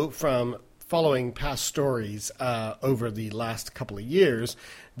know from following past stories over the last couple of years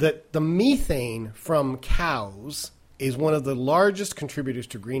that the methane from cows is one of the largest contributors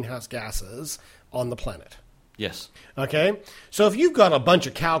to greenhouse gases on the planet. Yes. Okay? So if you've got a bunch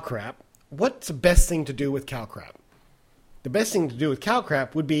of cow crap, what's the best thing to do with cow crap? The best thing to do with cow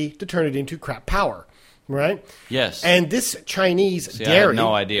crap would be to turn it into crap power. Right? Yes. And this Chinese dairy... I had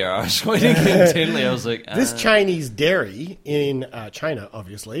no idea. I was waiting intently. I was like... This Chinese dairy in China,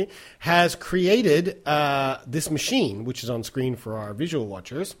 obviously, has created this machine, which is on screen for our visual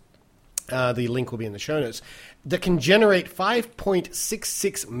watchers. The link will be in the show notes. That can generate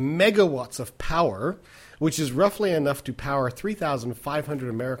 5.66 megawatts of power, which is roughly enough to power 3,500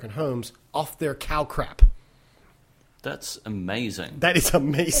 American homes off their cow crap. That's amazing. That is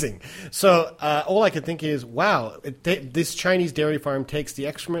amazing. So all I could think is, wow, this Chinese dairy farm takes the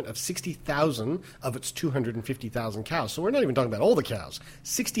excrement of 60,000 of its 250,000 cows. So we're not even talking about all the cows.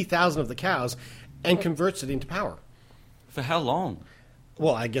 60,000 of the cows, and converts it into power. For how long?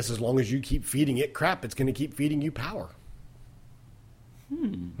 Well, I guess as long as you keep feeding it crap, it's going to keep feeding you power.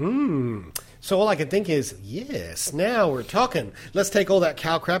 So all I can think is, yes, now we're talking. Let's take all that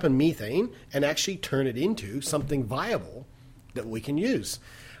cow crap and methane and actually turn it into something viable that we can use.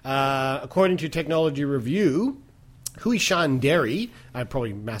 According to Technology Review, Huishan Dairy, I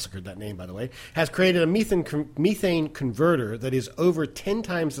probably massacred that name, by the way, has created a methane converter that is over 10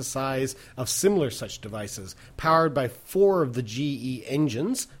 times the size of similar such devices, powered by 4 of the GE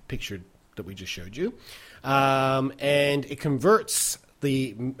engines, pictured that we just showed you. And it converts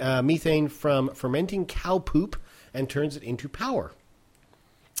the methane from fermenting cow poop and turns it into power.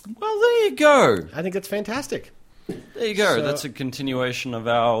 Well, there you go. I think that's fantastic. There you go. So, that's a continuation of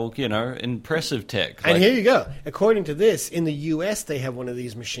our, impressive tech. And here you go. According to this, in the U.S. they have one of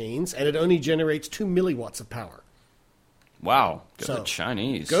these machines, and it only generates 2 milliwatts of power. Wow. Go So, the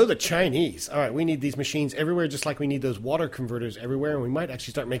Chinese. Go the Chinese. All right, we need these machines everywhere, just like we need those water converters everywhere, and we might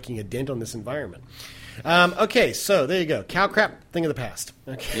actually start making a dent on this environment. Okay, so there you go. Cow crap, thing of the past.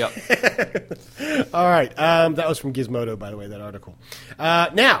 Okay. Yep. All right. That was from Gizmodo, by the way, that article.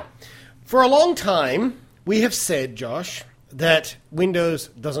 Now, for a long time, we have said, Josh, that Windows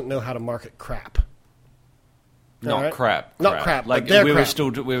doesn't know how to market crap. Not right? crap. Not crap, Like but they're we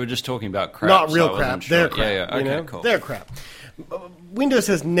crap. We were just talking about crap. Not so real I wasn't crap. sure. They're crap. Yeah. you Okay, know? cool. They're crap. Windows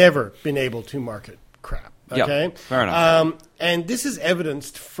has never been able to market crap. Yep, Okay? fair enough. And this is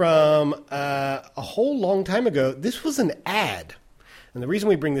evidenced from a whole long time ago. This was an ad. And the reason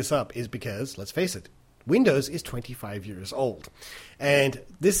we bring this up is because, let's face it, Windows is 25 years old. And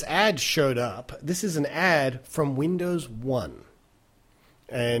this ad showed up. This is an ad from Windows 1.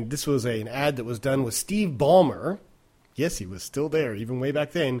 And this was an ad that was done with Steve Ballmer. Yes, he was still there, even way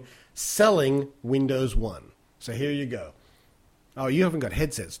back then, selling Windows 1. So here you go. Oh, you haven't got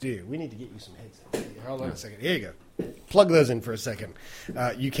headsets, do you? We need to get you some headsets. Hold on a second. Here you go. Plug those in for a second.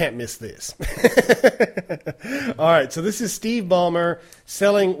 You can't miss this. All right, so this is Steve Ballmer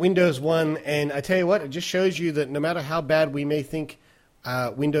selling Windows 1. And I tell you what, it just shows you that no matter how bad we may think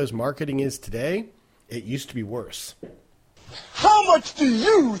Windows marketing is today, it used to be worse. How much do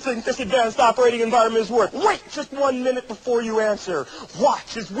you think this advanced operating environment is worth? Wait just 1 minute before you answer.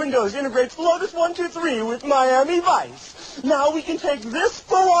 Watch as Windows integrates Lotus 123 with Miami Vice. Now we can take this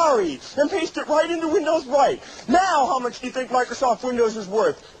Ferrari and paste it right into Windows Right. Now how much do you think Microsoft Windows is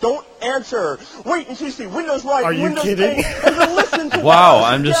worth? Don't answer. Wait until you see Windows Right. Are you Windows kidding? Paint, and then listen to Wow,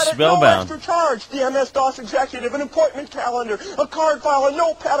 that. I'm just Get it, spellbound. No extra charge. The MS-DOS executive, an appointment calendar, a card file, a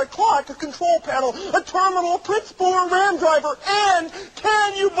notepad, a clock, a control panel, a terminal, a print spooler, a RAM driver, and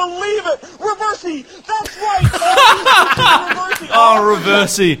can you believe it? Reversi. That's right. Reversi. Oh,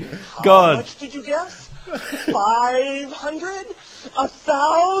 Reversi. How God. much did you guess? 500?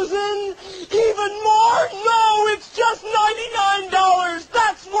 1,000? Even more? No, it's just $99.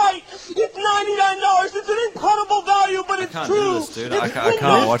 That's right. It's $99. It's an incredible value, but it's can't do true. this, dude. It's I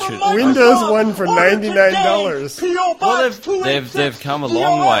can't watch from it. Microsoft. Windows 1 for Order $99. today. P.O. Well, Box 286, they've come a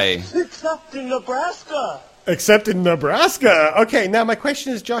long POS, way. Except in Nebraska. Except in Nebraska. Okay, now my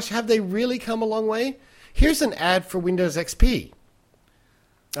question is, Josh, have they really come a long way? Here's an ad for Windows XP.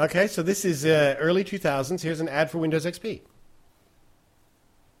 Okay, so this is early 2000s. Here's an ad for Windows XP.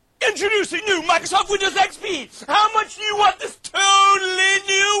 Introducing new Microsoft Windows XP. How much do you want this totally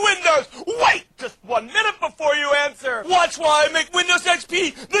new Windows? Wait just 1 minute before you answer. Watch while I make Windows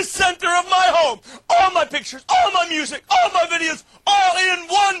XP the center of my home. All my pictures, all my music, all my videos, all in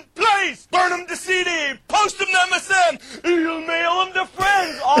one place. Burn them to CD, post them to MSN, you'll mail them to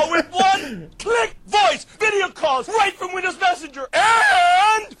friends, all with one click. Voice, video calls, right from Windows Messenger,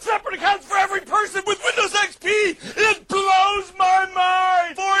 and separate accounts for every person with Windows XP. It blows my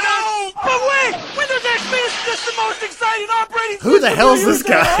mind. But wait, Windows XP is just the most exciting operating system. Who the hell's this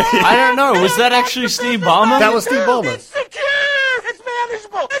guy? I don't know. Was that actually Steve Ballmer? That was Steve Ballmer. It's secure. It's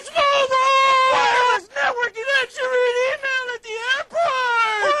manageable. It's mobile. Wireless networking lets you read email at the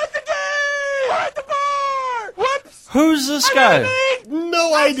airport. Or at the gate. Or at the bar. Whoops. Who's this guy?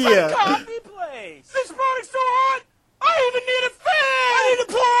 No idea. Coffee place. This product's so hot, I even need a fan. I need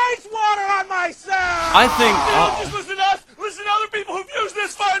to pour ice water on myself. I think. Don't just listen to us. Listen to other people who've used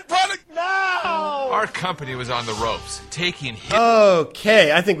this fine product now. Our company was on the ropes, taking hits.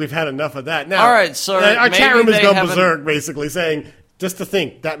 Okay, I think we've had enough of that. Now, All right, so our chat maybe room has they gone haven't- berserk, basically saying, just to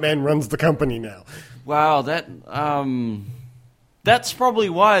think, that man runs the company now. Wow, that's probably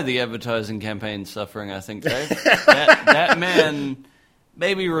why the advertising campaign's suffering, I think, Dave. that man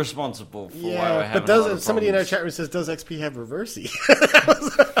may be responsible for why we're Yeah, having but a lot of does somebody in our problems. chat room says, does XP have Reversi?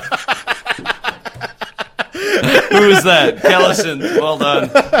 Who is that? Kellison. Well done.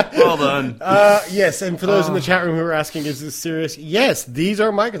 Well done. Yes, and for those in the chat room who are asking, is this serious? Yes, these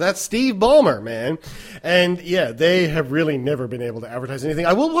are That's Steve Ballmer, man. And yeah, they have really never been able to advertise anything.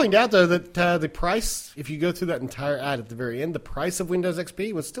 I will point out, though, that the price, if you go through that entire ad at the very end, the price of Windows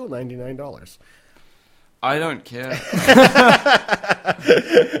XP was still $99. I don't care.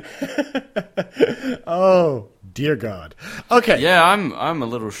 Oh, dear God. Okay. Yeah, I'm a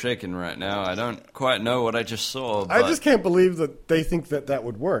little shaken right now. I don't quite know what I just saw. I but- just can't believe that they think that that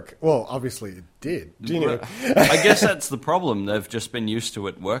would work. Well, obviously it did. Anyway. I guess that's the problem. They've just been used to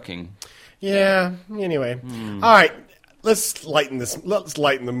it working. Yeah, anyway. All right, let's lighten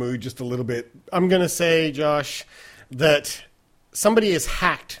the mood just a little bit. I'm going to say, Josh, that somebody has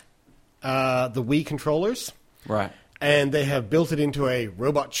hacked the Wii controllers, Right. and they have built it into a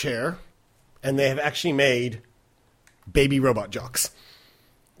robot chair, and they have actually made baby robot jocks.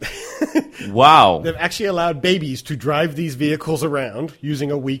 Wow. They've actually allowed babies to drive these vehicles around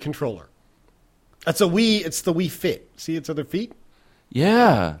using a Wii controller. It's the Wii Fit. See its other feet?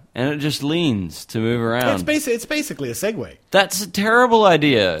 Yeah, and it just leans to move around. It's basically a Segway. That's a terrible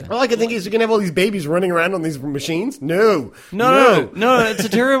idea. All I can think is you're going to have all these babies running around on these machines? No, No, it's a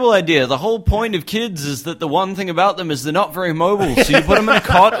terrible idea. The whole point of kids is that the one thing about them is they're not very mobile. So you put them in a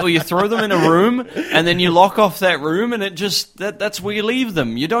cot or you throw them in a room and then you lock off that room and it just, that's where you leave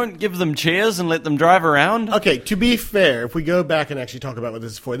them. You don't give them chairs and let them drive around. Okay, to be fair, if we go back and actually talk about what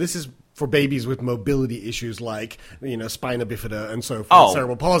this is for babies with mobility issues like, spina bifida and so forth, Oh.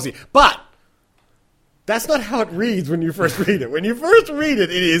 cerebral palsy. But That's not how it reads when you first read it. When you first read it,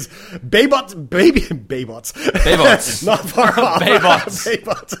 it is Baybots. Baybots. Not far off. Baybots.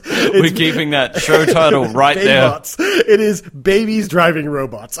 Baybots. We're keeping that show title right there. Baybots. It is babies driving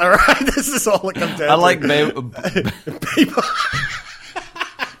robots. All right, this is all it comes down to. I like Baybots.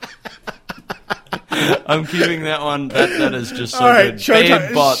 I'm keeping that one. That is just so All right, good.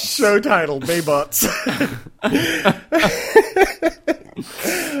 show title, Baybots.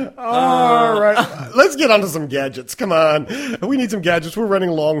 All right, let's get onto some gadgets. Come on, we need some gadgets. We're running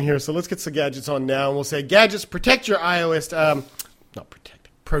long here, so let's get some gadgets on now. And we'll say gadgets protect your iOS.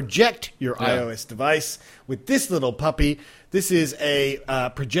 Project your iOS device with this little puppy. This is a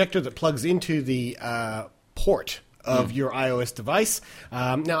projector that plugs into the port of your iOS device.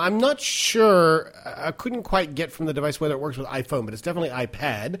 Now, I'm not sure, I couldn't quite get from the device whether it works with iPhone, but it's definitely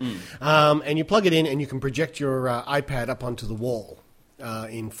iPad. And you plug it in and you can project your iPad up onto the wall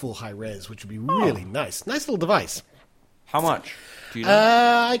in full high res, which would be really nice. Nice little device. How much? Do you know?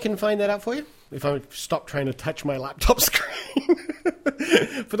 I can find that out for you if I stop trying to touch my laptop screen.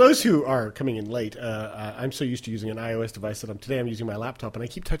 For those who are coming in late, I'm so used to using an iOS device that today I'm using my laptop, and I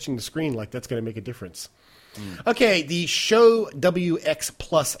keep touching the screen like that's going to make a difference. Okay, the Show WX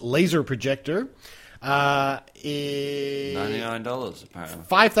Plus laser projector is $99 apparently.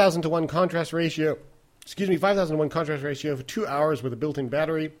 5,000 to 1 contrast ratio. 5,000 to 1 contrast ratio for 2 hours with a built-in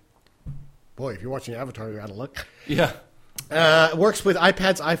battery. Boy, if you're watching Avatar, you're out of luck. Yeah. It works with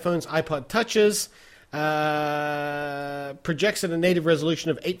iPads, iPhones, iPod Touches. Projects at a native resolution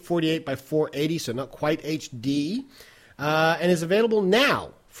of 848 by 480, so not quite HD, and is available now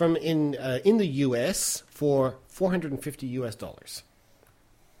from in the US for $450.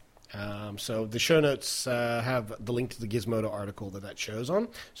 So the show notes have the link to the Gizmodo article that shows on,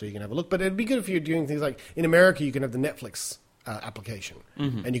 so you can have a look. But it'd be good if you're doing things like in America, you can have the Netflix application,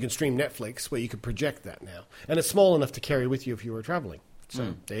 and you can stream Netflix where you could project that now, and it's small enough to carry with you if you were traveling.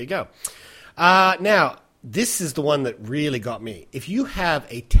 So there you go. Now, this is the one that really got me. If you have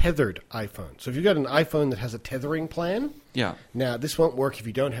a tethered iPhone, so if you've got an iPhone that has a tethering plan, now this won't work if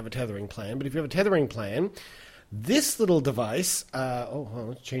you don't have a tethering plan, but if you have a tethering plan, this little device,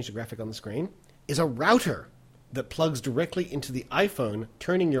 let's change the graphic on the screen, is a router that plugs directly into the iPhone,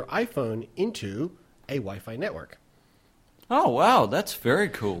 turning your iPhone into a Wi-Fi network. Oh, wow, that's very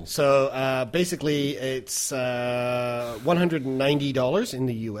cool. So basically, it's $190 in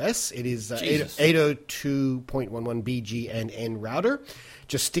the US. It is 802.11 BGNN router.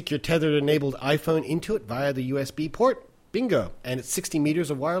 Just stick your tethered-enabled iPhone into it via the USB port. Bingo. And it's 60 meters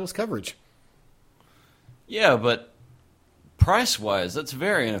of wireless coverage. Yeah, but price-wise, that's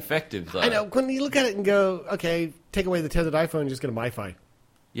very ineffective, though. I know. When you look at it and go, okay, take away the tethered iPhone and just get a MiFi.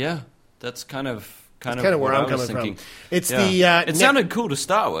 Yeah, that's kind of where I'm coming from. It's the it sounded cool to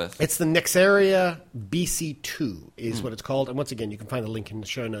start with. It's the Nexaria BC2 is what it's called. And once again, you can find the link in the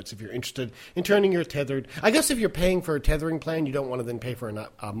show notes if you're interested in turning your tethered. I guess if you're paying for a tethering plan, you don't want to then pay for a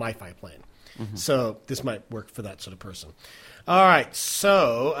MiFi plan. So this might work for that sort of person. All right,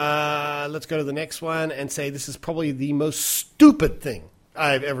 so let's go to the next one and say this is probably the most stupid thing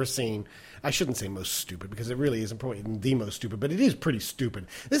I've ever seen. I shouldn't say most stupid because it really isn't probably the most stupid, but it is pretty stupid.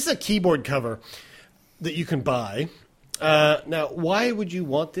 This is a keyboard cover that you can buy. Now, why would you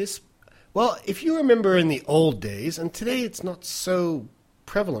want this? Well, if you remember in the old days, and today it's not so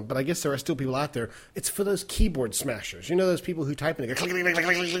prevalent, but I guess there are still people out there, it's for those keyboard smashers. You know those people who type and they go click, click, click, click,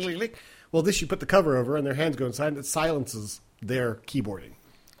 click, click, click. Well, this you put the cover over and their hands go inside and it silences their keyboarding.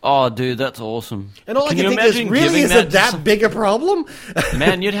 Oh, dude, that's awesome. And all I can think is, really, is it that big a problem?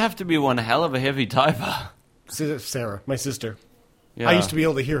 Man, you'd have to be one hell of a heavy typer. Sarah, my sister. Yeah. I used to be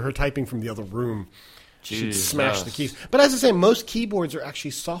able to hear her typing from the other room. She'd Jesus. smash the keys. But as I say, most keyboards are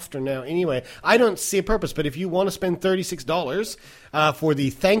actually softer now anyway. I don't see a purpose, but if you want to spend $36 for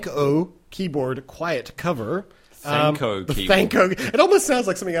the Thanko keyboard quiet cover... Thanko the keyboard. Thanko. It almost sounds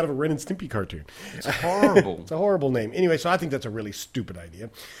like something out of a Ren and Stimpy cartoon. It's horrible. It's a horrible name. Anyway, so I think that's a really stupid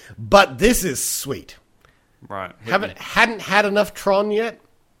idea. But this is sweet. Right. Hadn't had enough Tron yet?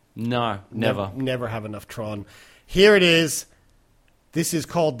 No, never. Never have enough Tron. Here it is. This is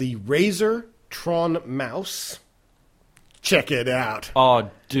called the Razer Tron mouse. Check it out. Oh,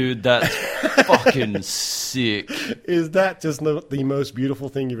 dude, that's fucking sick. Is that just the most beautiful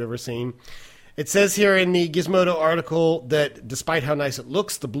thing you've ever seen? It says here in the Gizmodo article that despite how nice it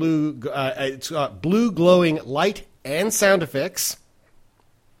looks, the it's got blue glowing light and sound effects.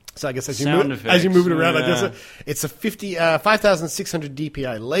 So I guess as you move it around, I guess it's a 5,600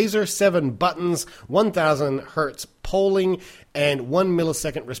 DPI laser, 7 buttons, 1,000 hertz polling, and 1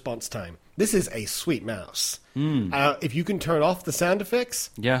 millisecond response time. This is a sweet mouse. If you can turn off the sound effects,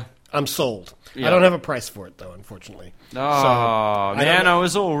 I'm sold. Yeah. I don't have a price for it, though, unfortunately. Oh, man, I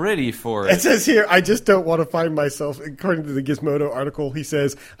was all ready for It it. says here, I just don't want to find myself, according to the Gizmodo article, he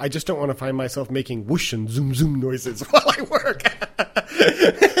says, I just don't want to find myself making whoosh and zoom zoom noises while I work.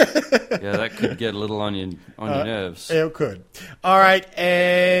 Yeah, that could get a little on your nerves. It could. All right,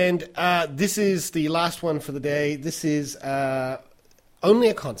 and this is the last one for the day. This is only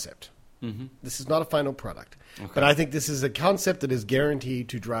a concept. Mm-hmm. This is not a final product. Okay. But I think this is a concept that is guaranteed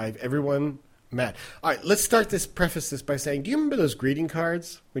to drive everyone mad. All right, let's preface this by saying, do you remember those greeting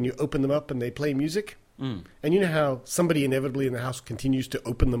cards when you open them up and they play music? Mm. And you know how somebody inevitably in the house continues to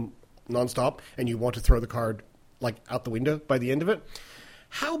open them nonstop and you want to throw the card like out the window by the end of it?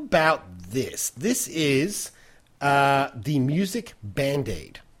 How about this? This is the Music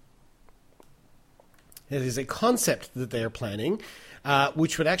Band-Aid. It is a concept that they are planning,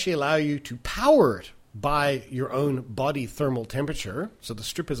 which would actually allow you to power it by your own body thermal temperature. So the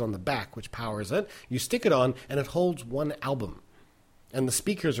strip is on the back, which powers it. You stick it on, and it holds one album. And the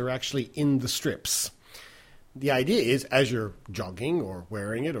speakers are actually in the strips. The idea is, as you're jogging or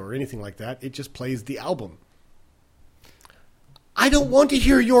wearing it or anything like that, it just plays the album. I don't want to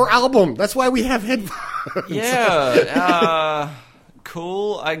hear your album. That's why we have headphones. Yeah,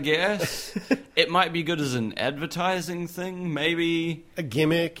 cool, I guess. It might be good as an advertising thing, maybe. A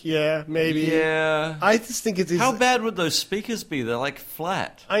gimmick, yeah, maybe. Yeah. I just think it's... How bad would those speakers be? They're like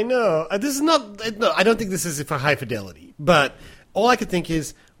flat. I know. This is not... No, I don't think this is for high fidelity. But all I could think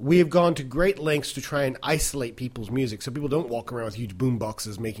is we have gone to great lengths to try and isolate people's music so people don't walk around with huge boom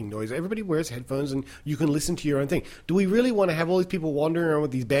boxes making noise. Everybody wears headphones and you can listen to your own thing. Do we really want to have all these people wandering around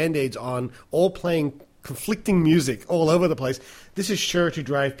with these Band-Aids on, all playing conflicting music all over the place? This is sure to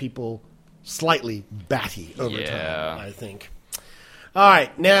drive people slightly batty over time, I think. All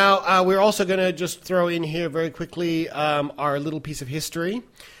right, now we're also going to just throw in here very quickly our little piece of history.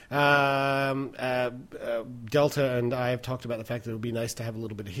 Delta and I have talked about the fact that it would be nice to have a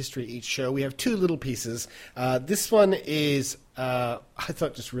little bit of history each show. We have two little pieces. This one is, I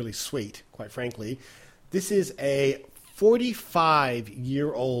thought, just really sweet, quite frankly. This is a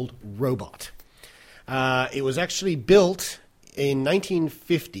 45-year-old robot. It was actually built in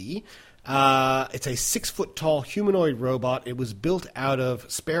 1950. It's a 6-foot-tall humanoid robot. It was built out of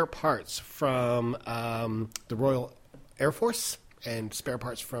spare parts from the Royal Air Force and spare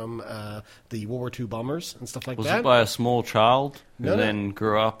parts from the World War II bombers and stuff like that. Was it by a small child who then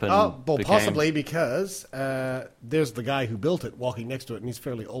grew up and became... possibly, because there's the guy who built it walking next to it, and he's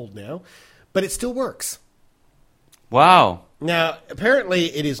fairly old now. But it still works. Wow. Now, apparently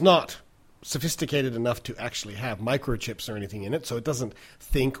it is not sophisticated enough to actually have microchips or anything in it, so it doesn't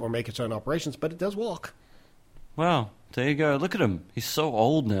think or make its own operations, but it does walk. Wow. There you go. Look at him. He's so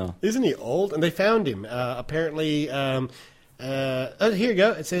old now. Isn't he old? And they found him. Apparently... here you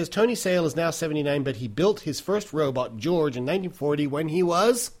go. It says Tony Sale is now 79, but he built his first robot, George, in 1940 when he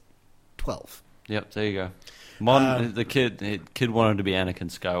was 12. Yep, there you go. The kid wanted to be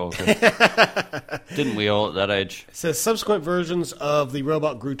Anakin Skywalker. Didn't we all at that age? It says subsequent versions of the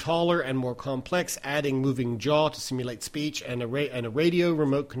robot grew taller and more complex, adding moving jaw to simulate speech and a radio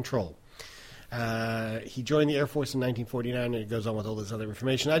remote control. He joined the Air Force in 1949, and it goes on with all this other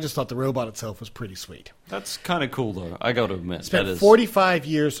information. I just thought the robot itself was pretty sweet. That's kind of cool, though. I got to admit. Spent 45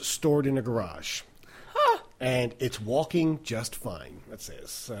 years stored in a garage. And it's walking just fine, it says.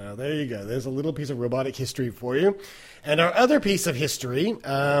 So there you go. There's a little piece of robotic history for you. And our other piece of history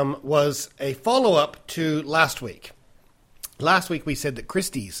was a follow-up to last week. Last week we said that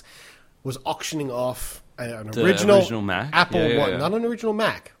Christie's was auctioning off an original Mac? Apple I. Yeah. Not an original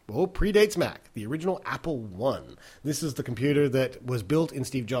Mac. Oh, predates Mac. The original Apple I. This is the computer that was built in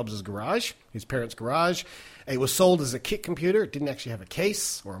Steve Jobs' garage, his parents' garage. It was sold as a kit computer. It didn't actually have a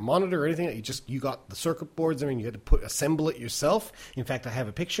case or a monitor or anything. You got the circuit boards. I mean, you had to assemble it yourself. In fact, I have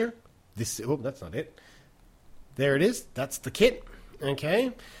a picture. That's not it. There it is. That's the kit.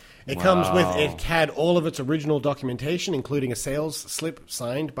 Okay. It had all of its original documentation, including a sales slip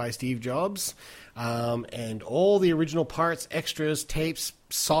signed by Steve Jobs, and all the original parts, extras, tapes,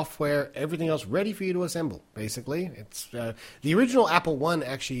 software, everything else ready for you to assemble, basically. It's the original Apple I,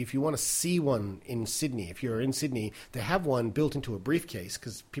 actually, if you want to see one in Sydney, if you're in Sydney, they have one built into a briefcase,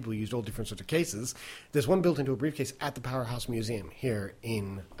 because people used all different sorts of cases. There's one built into a briefcase at the Powerhouse Museum here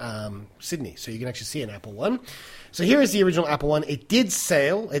in Sydney, so you can actually see an Apple I. So here is the original Apple I. It did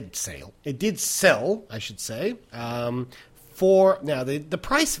sell, I should say, now, the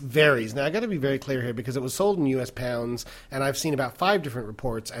price varies. Now, I got to be very clear here because it was sold in U.S. pounds, and I've seen about 5 different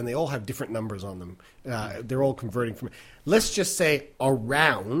reports, and they all have different numbers on them. They're all converting from, let's just say,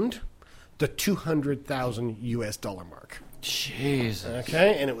 around the $200,000 US mark. Jesus.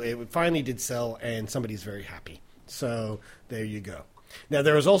 Okay, and it finally did sell, and somebody's very happy. So there you go. Now,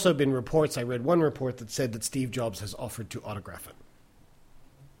 there has also been reports, I read one report that said that Steve Jobs has offered to autograph it.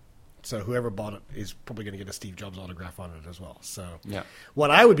 So whoever bought it is probably going to get a Steve Jobs autograph on it as well. So Yeah.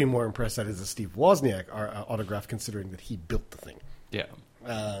 what I would be more impressed at is a Steve Wozniak autograph, considering that he built the thing. Yeah.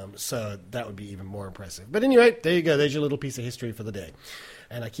 So that would be even more impressive. But anyway, there you go. There's your little piece of history for the day.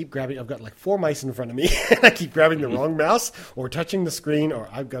 And I keep grabbing, I've got like 4 mice in front of me, and I keep grabbing the wrong mouse or touching the screen, or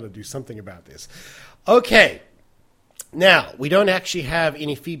I've got to do something about this. Okay. Now, we don't actually have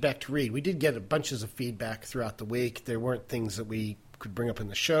any feedback to read. We did get bunches of feedback throughout the week. There weren't things that we could bring up in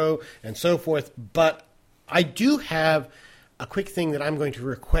the show and so forth. But I do have a quick thing that I'm going to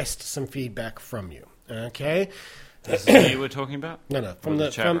request some feedback from you. Okay? This is what you were talking about? No, from Or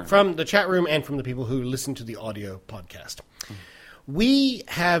the chat room? from the chat room and from the people who listen to the audio podcast. We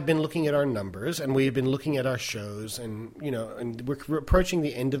have been looking at our numbers, and we've been looking at our shows, and and we're approaching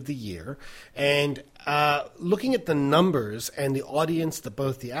the end of the year, and looking at the numbers and the audience that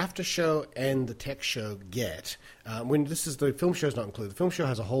both the after show and the tech show get. When this is the film show is not included. The film show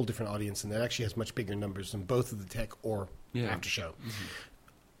has a whole different audience, and that actually has much bigger numbers than both of the tech or after show. Mm-hmm.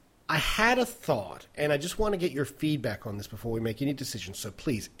 I had a thought, and I just want to get your feedback on this before we make any decisions. So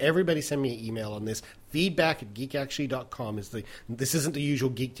please, everybody send me an email on this. Feedback@geekactually.com is this isn't the usual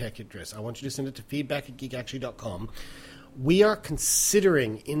Geek Tech address. I want you to send it to feedback@geekactually.com. We are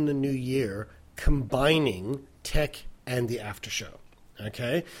considering in the new year combining tech and the after show.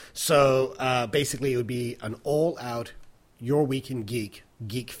 Okay? So basically it would be an all-out Your Week in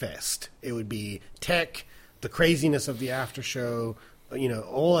Geek Fest. It would be tech, the craziness of the after show,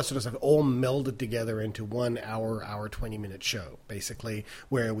 all that sort of stuff, all melded together into 1 hour, 20-minute show, basically,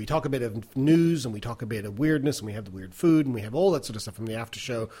 where we talk a bit of news and we talk a bit of weirdness and we have the weird food and we have all that sort of stuff from the after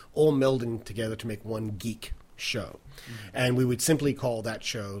show, all melding together to make one geek show. Mm-hmm. And we would simply call that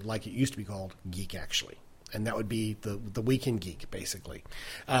show, like it used to be called, Geek Actually. And that would be the Weekend Geek, basically.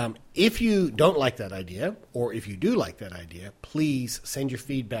 If you don't like that idea, or if you do like that idea, please send your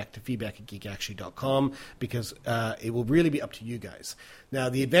feedback to feedback@geekactually.com, because it will really be up to you guys. Now,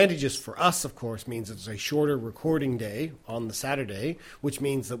 the advantages for us, of course, means it's a shorter recording day on the Saturday, which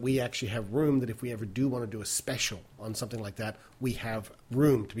means that we actually have room that if we ever do want to do a special on something like that, we have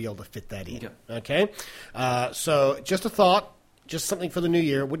room to be able to fit that in. Yeah. Okay? So just a thought. Just something for the new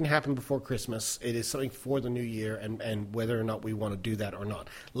year. It wouldn't happen before Christmas. It is something for the new year, and whether or not we want to do that or not.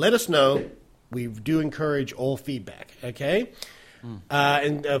 Let us know. We do encourage all feedback, okay?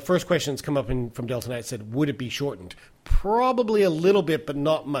 And first questions come up from Delta Knight, said, would it be shortened? Probably a little bit, but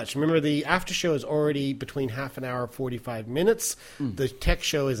not much. Remember, the after show is already between half an hour, 45 minutes. The tech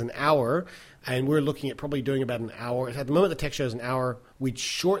show is an hour, and we're looking at probably doing about an hour. At the moment, the tech show is an hour. We'd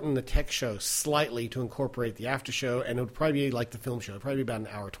shorten the tech show slightly to incorporate the after show, and it would probably be like the film show. It would probably be about an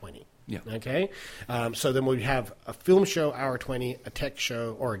hour 20. Yeah. Okay? So then we'd have a film show, hour 20, a tech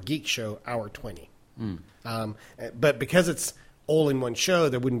show, or a geek show, hour 20. But because it's all in one show,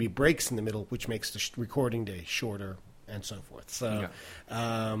 there wouldn't be breaks in the middle, which makes the recording day shorter and so forth. So,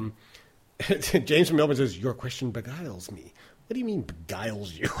 James from Melbourne says, your question beguiles me. What do you mean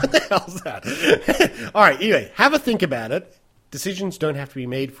beguiles you? What the hell's that? All right, anyway, have a think about it. Decisions don't have to be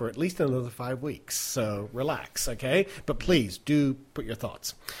made for at least another 5 weeks, so relax, okay? But please do put your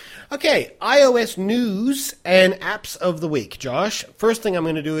thoughts. Okay, iOS news and apps of the week, Josh. First thing I'm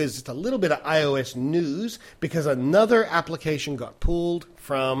going to do is just a little bit of iOS news, because another application got pulled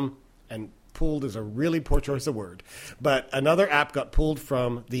from, and pulled is a really poor choice of word, but another app got pulled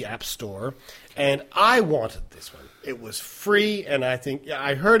from the App Store, and I wanted this one. It was free, and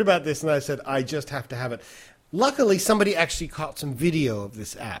I heard about this, and I said, I just have to have it. Luckily, somebody actually caught some video of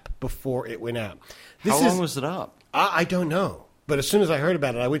this app before it went out. How long was it up? I don't know. But as soon as I heard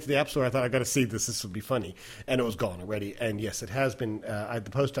about it, I went to the App Store. I thought, I got to see this. This would be funny. And it was gone already. And yes, it has been. The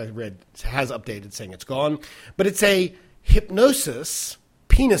post I read has updated saying it's gone. But it's a hypnosis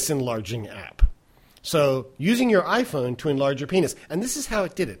penis enlarging app. So using your iPhone to enlarge your penis. And this is how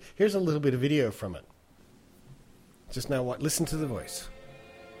it did it. Here's a little bit of video from it. Just now, listen to the voice.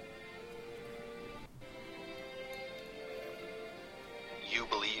 You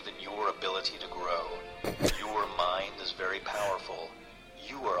believe in your ability to grow. Your mind is very powerful.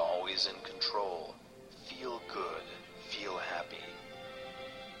 You are always in control. Feel good. Feel happy.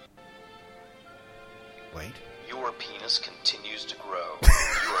 Wait. Your penis continues to grow.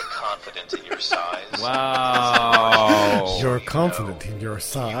 You are confident in your size. Wow. You're confident in your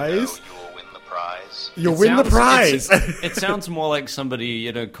size? You know you will win the prize. You'll win the prize. It sounds more like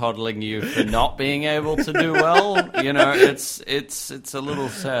somebody, coddling you for not being able to do well. It's a little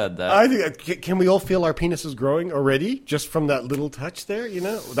sad that. I think. Can we all feel our penises growing already just from that little touch there?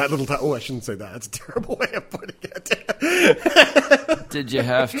 That little touch. Oh, I shouldn't say that. That's a terrible way of putting it. Did you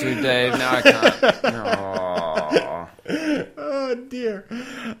have to, Dave? No, I can't. No. Oh dear.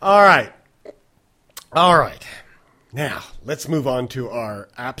 All right. Now, let's move on to our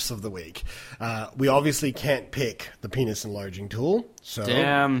apps of the week. We obviously can't pick the penis enlarging tool. So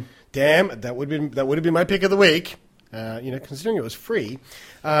Damn, that would have been my pick of the week. Considering it was free.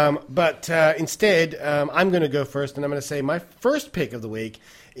 But instead, I'm going to go first, and I'm going to say my first pick of the week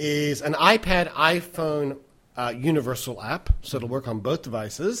is an iPad, iPhone universal app, so it'll work on both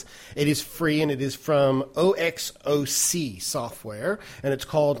devices. It is free, and it is from OXOC software, and it's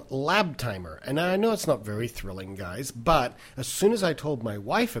called Lab Timer. And I know it's not very thrilling, guys, but as soon as I told my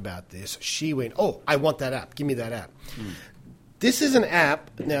wife about this, she went, "Oh, I want that app. Give me that app." This is an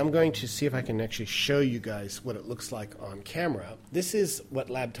app. Now, I'm going to see if I can actually show you guys what it looks like on camera. This is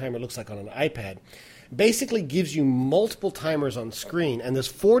what Lab Timer looks like on an iPad. Basically gives you multiple timers on screen, and there's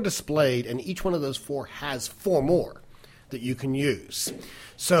 4 displayed, and each one of those 4 has 4 more that you can use.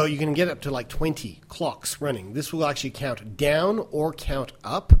 So you can get up to like 20 clocks running. This will actually count down or count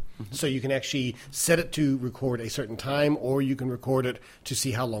up. So you can actually set it to record a certain time, or you can record it to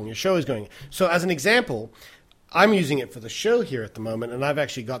see how long your show is going. So as an example, I'm using it for the show here at the moment, and I've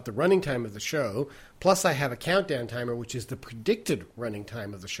actually got the running time of the show, plus I have a countdown timer, which is the predicted running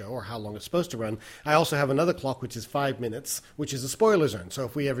time of the show, or how long it's supposed to run. I also have another clock, which is 5 minutes, which is a spoiler zone. So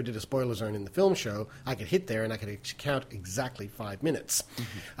if we ever did a spoiler zone in the film show, I could hit there, and I could count exactly 5 minutes.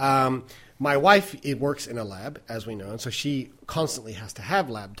 My wife, it works in a lab, as we know, and so she constantly has to have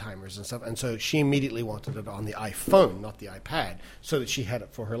lab timers and stuff, and so she immediately wanted it on the iPhone, not the iPad, so that she had it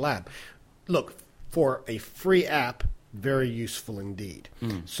for her lab. Look, for a free app, very useful indeed.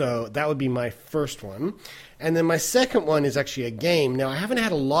 So that would be my first one. And then my second one is actually a game. Now, I haven't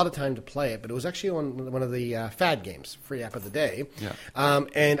had a lot of time to play it, but it was actually on one of the Fad Games, free app of the day. Yeah.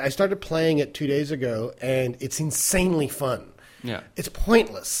 And I started playing it 2 days ago, and it's insanely fun. Yeah. It's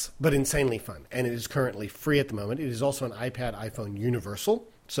pointless, but insanely fun. And it is currently free at the moment. It is also an iPad, iPhone universal,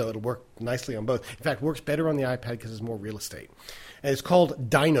 so it'll work nicely on both. In fact, it works better on the iPad because there's more real estate. And it's called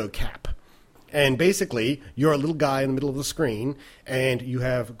DinoCap. And basically, you're a little guy in the middle of the screen, and you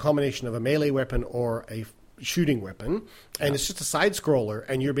have a combination of a melee weapon or a shooting weapon, and it's just a side-scroller,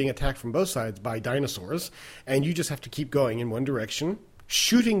 and you're being attacked from both sides by dinosaurs, and you just have to keep going in one direction,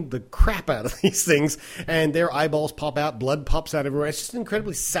 shooting the crap out of these things, and their eyeballs pop out, blood pops out everywhere. It's just an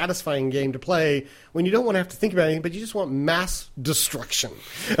incredibly satisfying game to play when you don't want to have to think about anything, but you just want mass destruction.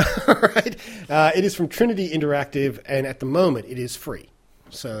 All right? It is from Trinity Interactive, and at the moment, it is free.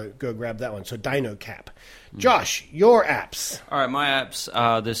 So go grab that one. So DinoCap. Josh, your apps. All right, my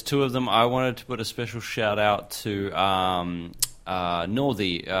apps, there's 2 of them. I wanted to put a special shout out to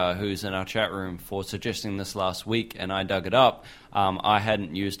Northy, who's in our chat room, for suggesting this last week, and I dug it up. I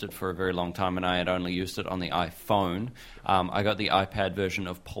hadn't used it for a very long time, and I had only used it on the iPhone. I got the iPad version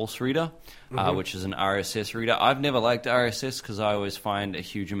of Pulse Reader, which is an RSS reader. I've never liked RSS because I always find a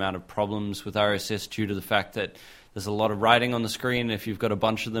huge amount of problems with RSS due to the fact that there's a lot of writing on the screen. If you've got a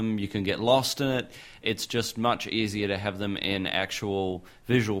bunch of them, you can get lost in it. It's just much easier to have them in actual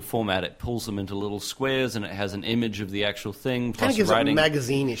visual format. It pulls them into little squares, and it has an image of the actual thing, plus kind of gives writing. it a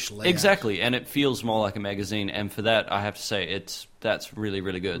magazine-ish layout. Exactly, and it feels more like a magazine. And for that, I have to say, that's really,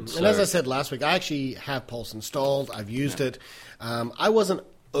 really good. And as I said last week, I actually have Pulse installed. I've used it. I wasn't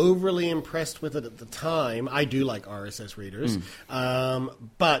overly impressed with it at the time. I do like RSS readers.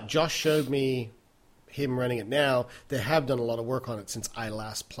 But Josh showed me him running it now. They have done a lot of work on it since I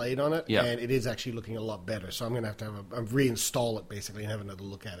last played on it, and it is actually looking a lot better. So I'm going to have a reinstall it, basically, and have another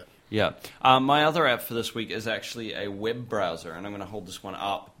look at it. Yeah. My other app for this week is actually a web browser, and I'm going to hold this one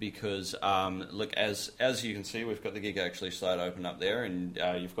up because, look, as you can see, we've got the Geek Actually slide open up there, and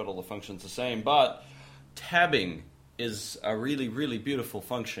you've got all the functions the same, but tabbing is a really, really beautiful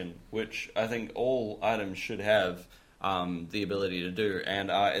function, which I think all items should have the ability to do. And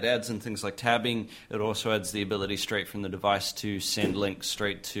it adds in things like tabbing. It also adds the ability straight from the device to send links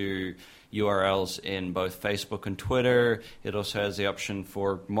straight to URLs in both Facebook and Twitter. It also has the option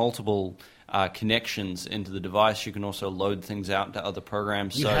for multiple connections into the device. You can also load things out to other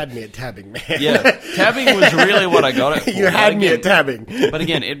programs. You had me at tabbing, man. Yeah, tabbing was really what I got it for. You had me at tabbing. But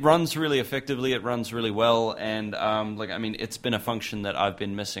again, it runs really effectively. It runs really well. And, it's been a function that I've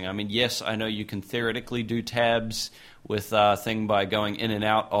been missing. I mean, yes, I know you can theoretically do tabs with thing by going in and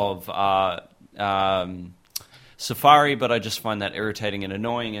out of Safari, but I just find that irritating and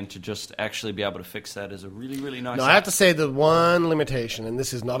annoying, and to just actually be able to fix that is a really, really nice No, I have to say the one limitation, and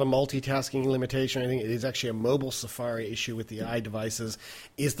this is not a multitasking limitation or anything, it is actually a mobile Safari issue with the iDevices,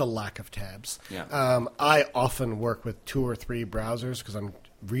 is the lack of tabs. Yeah. I often work with 2 or 3 browsers because I'm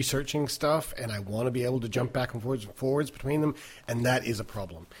researching stuff, and I want to be able to jump back and forwards between them, and that is a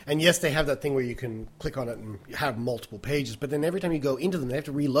problem. And yes, they have that thing where you can click on it and have multiple pages, but then every time you go into them, they have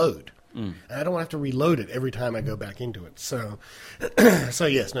to reload. And I don't want to have to reload it every time I go back into it. So, so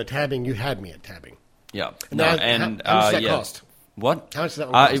yes, no, tabbing, you had me at tabbing. Yeah. Now, No, and how much does that yeah. cost? What? How much does that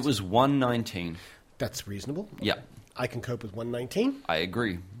one cost? It was $119. That's reasonable. Yeah, I can cope with 119. I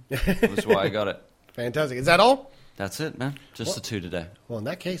agree. That's why I got it. Fantastic. Is that all? That's it, man. Just the 2 today. Well, in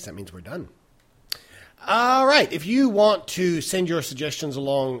that case, that means we're done. All right. If you want to send your suggestions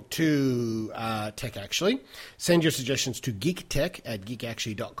along to Tech Actually, send your suggestions to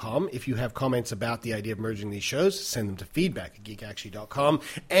geektech@geekactually.com. If you have comments about the idea of merging these shows, send them to feedback@geekactually.com.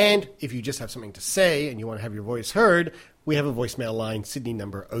 And if you just have something to say and you want to have your voice heard, we have a voicemail line, Sydney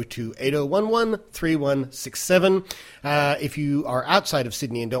number 0280113167. If you are outside of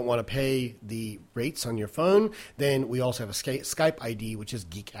Sydney and don't want to pay the rates on your phone, then we also have a Skype ID, which is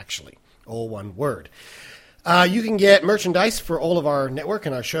Geek Actually, all one word. You can get merchandise for all of our network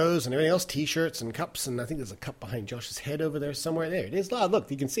and our shows and everything else, T-shirts and cups, and I think there's a cup behind Josh's head over there somewhere. There it is.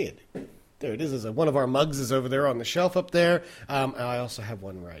 Look, you can see it. There it is. One of our mugs is over there on the shelf up there. I also have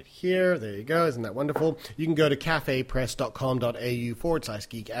one right here. There you go. Isn't that wonderful? You can go to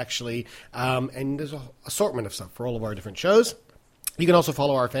cafepress.com.au/geek actually, and there's an assortment of stuff for all of our different shows. You can also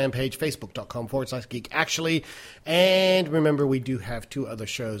follow our fan page, facebook.com/geek actually. And remember, we do have 2 other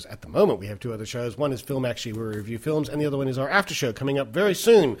shows at the moment. We have 2 other shows. One is Film Actually, where we review films, and the other one is our after show coming up very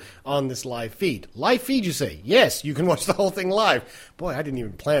soon on this live feed. Live feed, you say? Yes, you can watch the whole thing live. Boy, I didn't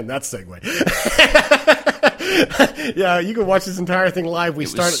even plan that segue. Yeah, you can watch this entire thing live.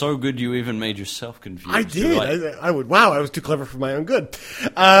 It was so good you even made yourself confused. I did. Like, I would. Wow, I was too clever for my own good.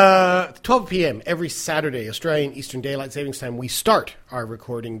 12 p.m. every Saturday, Australian Eastern Daylight Savings Time, we start our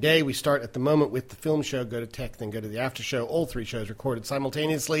recording day. We start at the moment with the film show, go to tech, then go to the after show. All 3 shows recorded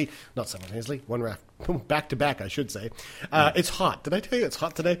simultaneously. Not simultaneously, back to back, I should say. It's hot. Did I tell you it's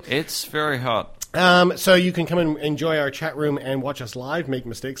hot today? it's very hot. So you can come and enjoy our chat room and watch us live, make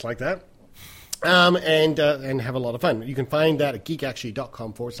mistakes like that. And have a lot of fun. You can find that at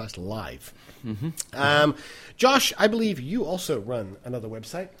geekactually.com/live. Mm-hmm. Josh, I believe you also run another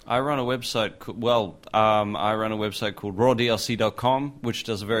website. I run a website. I run a website called rawdlc.com, which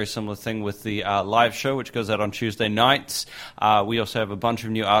does a very similar thing with the live show, which goes out on Tuesday nights. We also have a bunch of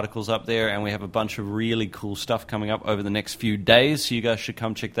new articles up there, and we have a bunch of really cool stuff coming up over the next few days. So you guys should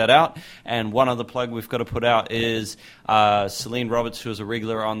come check that out. And one other plug we've got to put out is Celine Roberts, who is a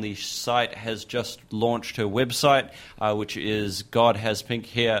regular on the site, has just launched her website, which is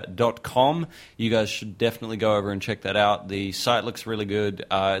godhaspinkhair.com. You guys should definitely go over and check that out. The site looks really good.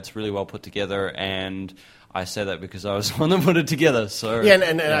 It's really well put together, and I say that because I was the one that put it together. So yeah,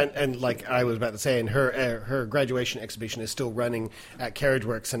 and like I was about to say, and her graduation exhibition is still running at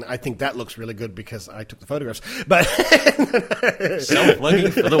Carriageworks, and I think that looks really good because I took the photographs. But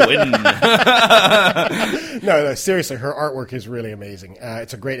self-plugging for the win. No, seriously, her artwork is really amazing.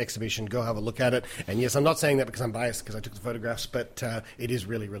 It's a great exhibition. Go have a look at it. And yes, I'm not saying that because I'm biased because I took the photographs, but it is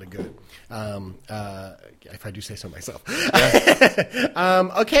really, really good. If I do say so myself. Yeah.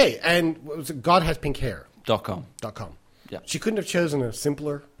 Okay, and what was it? God Has Pink Hair. .com. Yeah. She couldn't have chosen a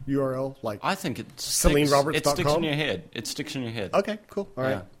simpler URL like I think it's CelineRoberts.com. It sticks in your head. It sticks in your head. Okay, cool. All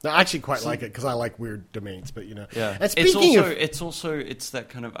right. Yeah. No, I actually quite like it because I like weird domains, but Yeah. And speaking it's that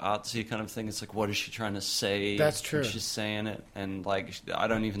kind of artsy kind of thing. It's like, what is she trying to say? That's true. And she's saying it, and like, I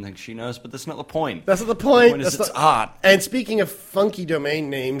don't even think she knows, but that's not the point. That's not the point. The point is it's art. And speaking of funky domain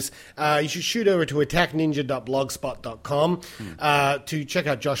names, you should shoot over to attackninja.blogspot.com to check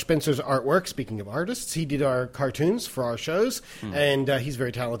out Josh Spencer's artwork. Speaking of artists, he did our cartoons for our shows, and he's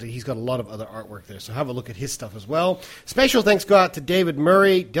very talented. He's got a lot of other artwork there, so have a look at his stuff as well. Special thanks go out to David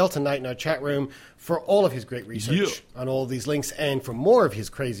Murray, Delta Knight in our chat room, for all of his great research on all of these links, and for more of his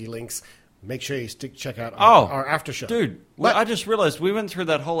crazy links, make sure you check out our after show. Dude, I just realized we went through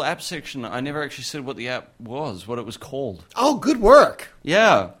that whole app section. I never actually said what the app was, what it was called. Oh, good work.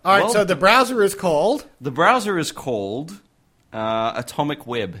 Yeah. All right, so the browser is called? The browser is called Atomic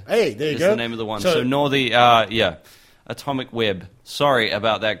Web. Hey, there you go. Is the name of the one. So ignore the, Atomic Web. Sorry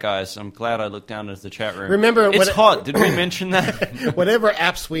about that, guys. I'm glad I looked down into the chat room. Remember, it's hot. Did we mention that? Whatever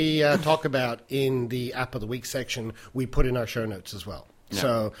apps we talk about in the App of the Week section, we put in our show notes as well.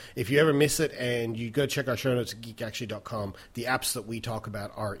 So if you ever miss it and you go check our show notes at geekactually.com, the apps that we talk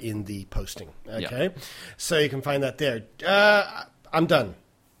about are in the posting. Okay? So you can find that there. I'm done.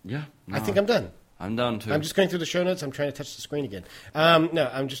 Yeah. I think I'm done. I'm done too. I'm just going through the show notes. I'm trying to touch the screen again. No,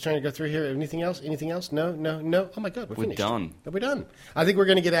 I'm just trying to go through here. Anything else? Anything else? No. Oh, my God. We're finished. Done. We're done. I think we're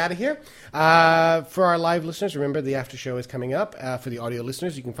going to get out of here. For our live listeners, remember the after show is coming up. For the audio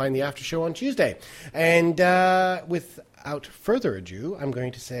listeners, you can find the after show on Tuesday. And without further ado, I'm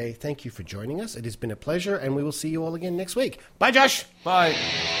going to say thank you for joining us. It has been a pleasure, and we will see you all again next week. Bye, Josh. Bye.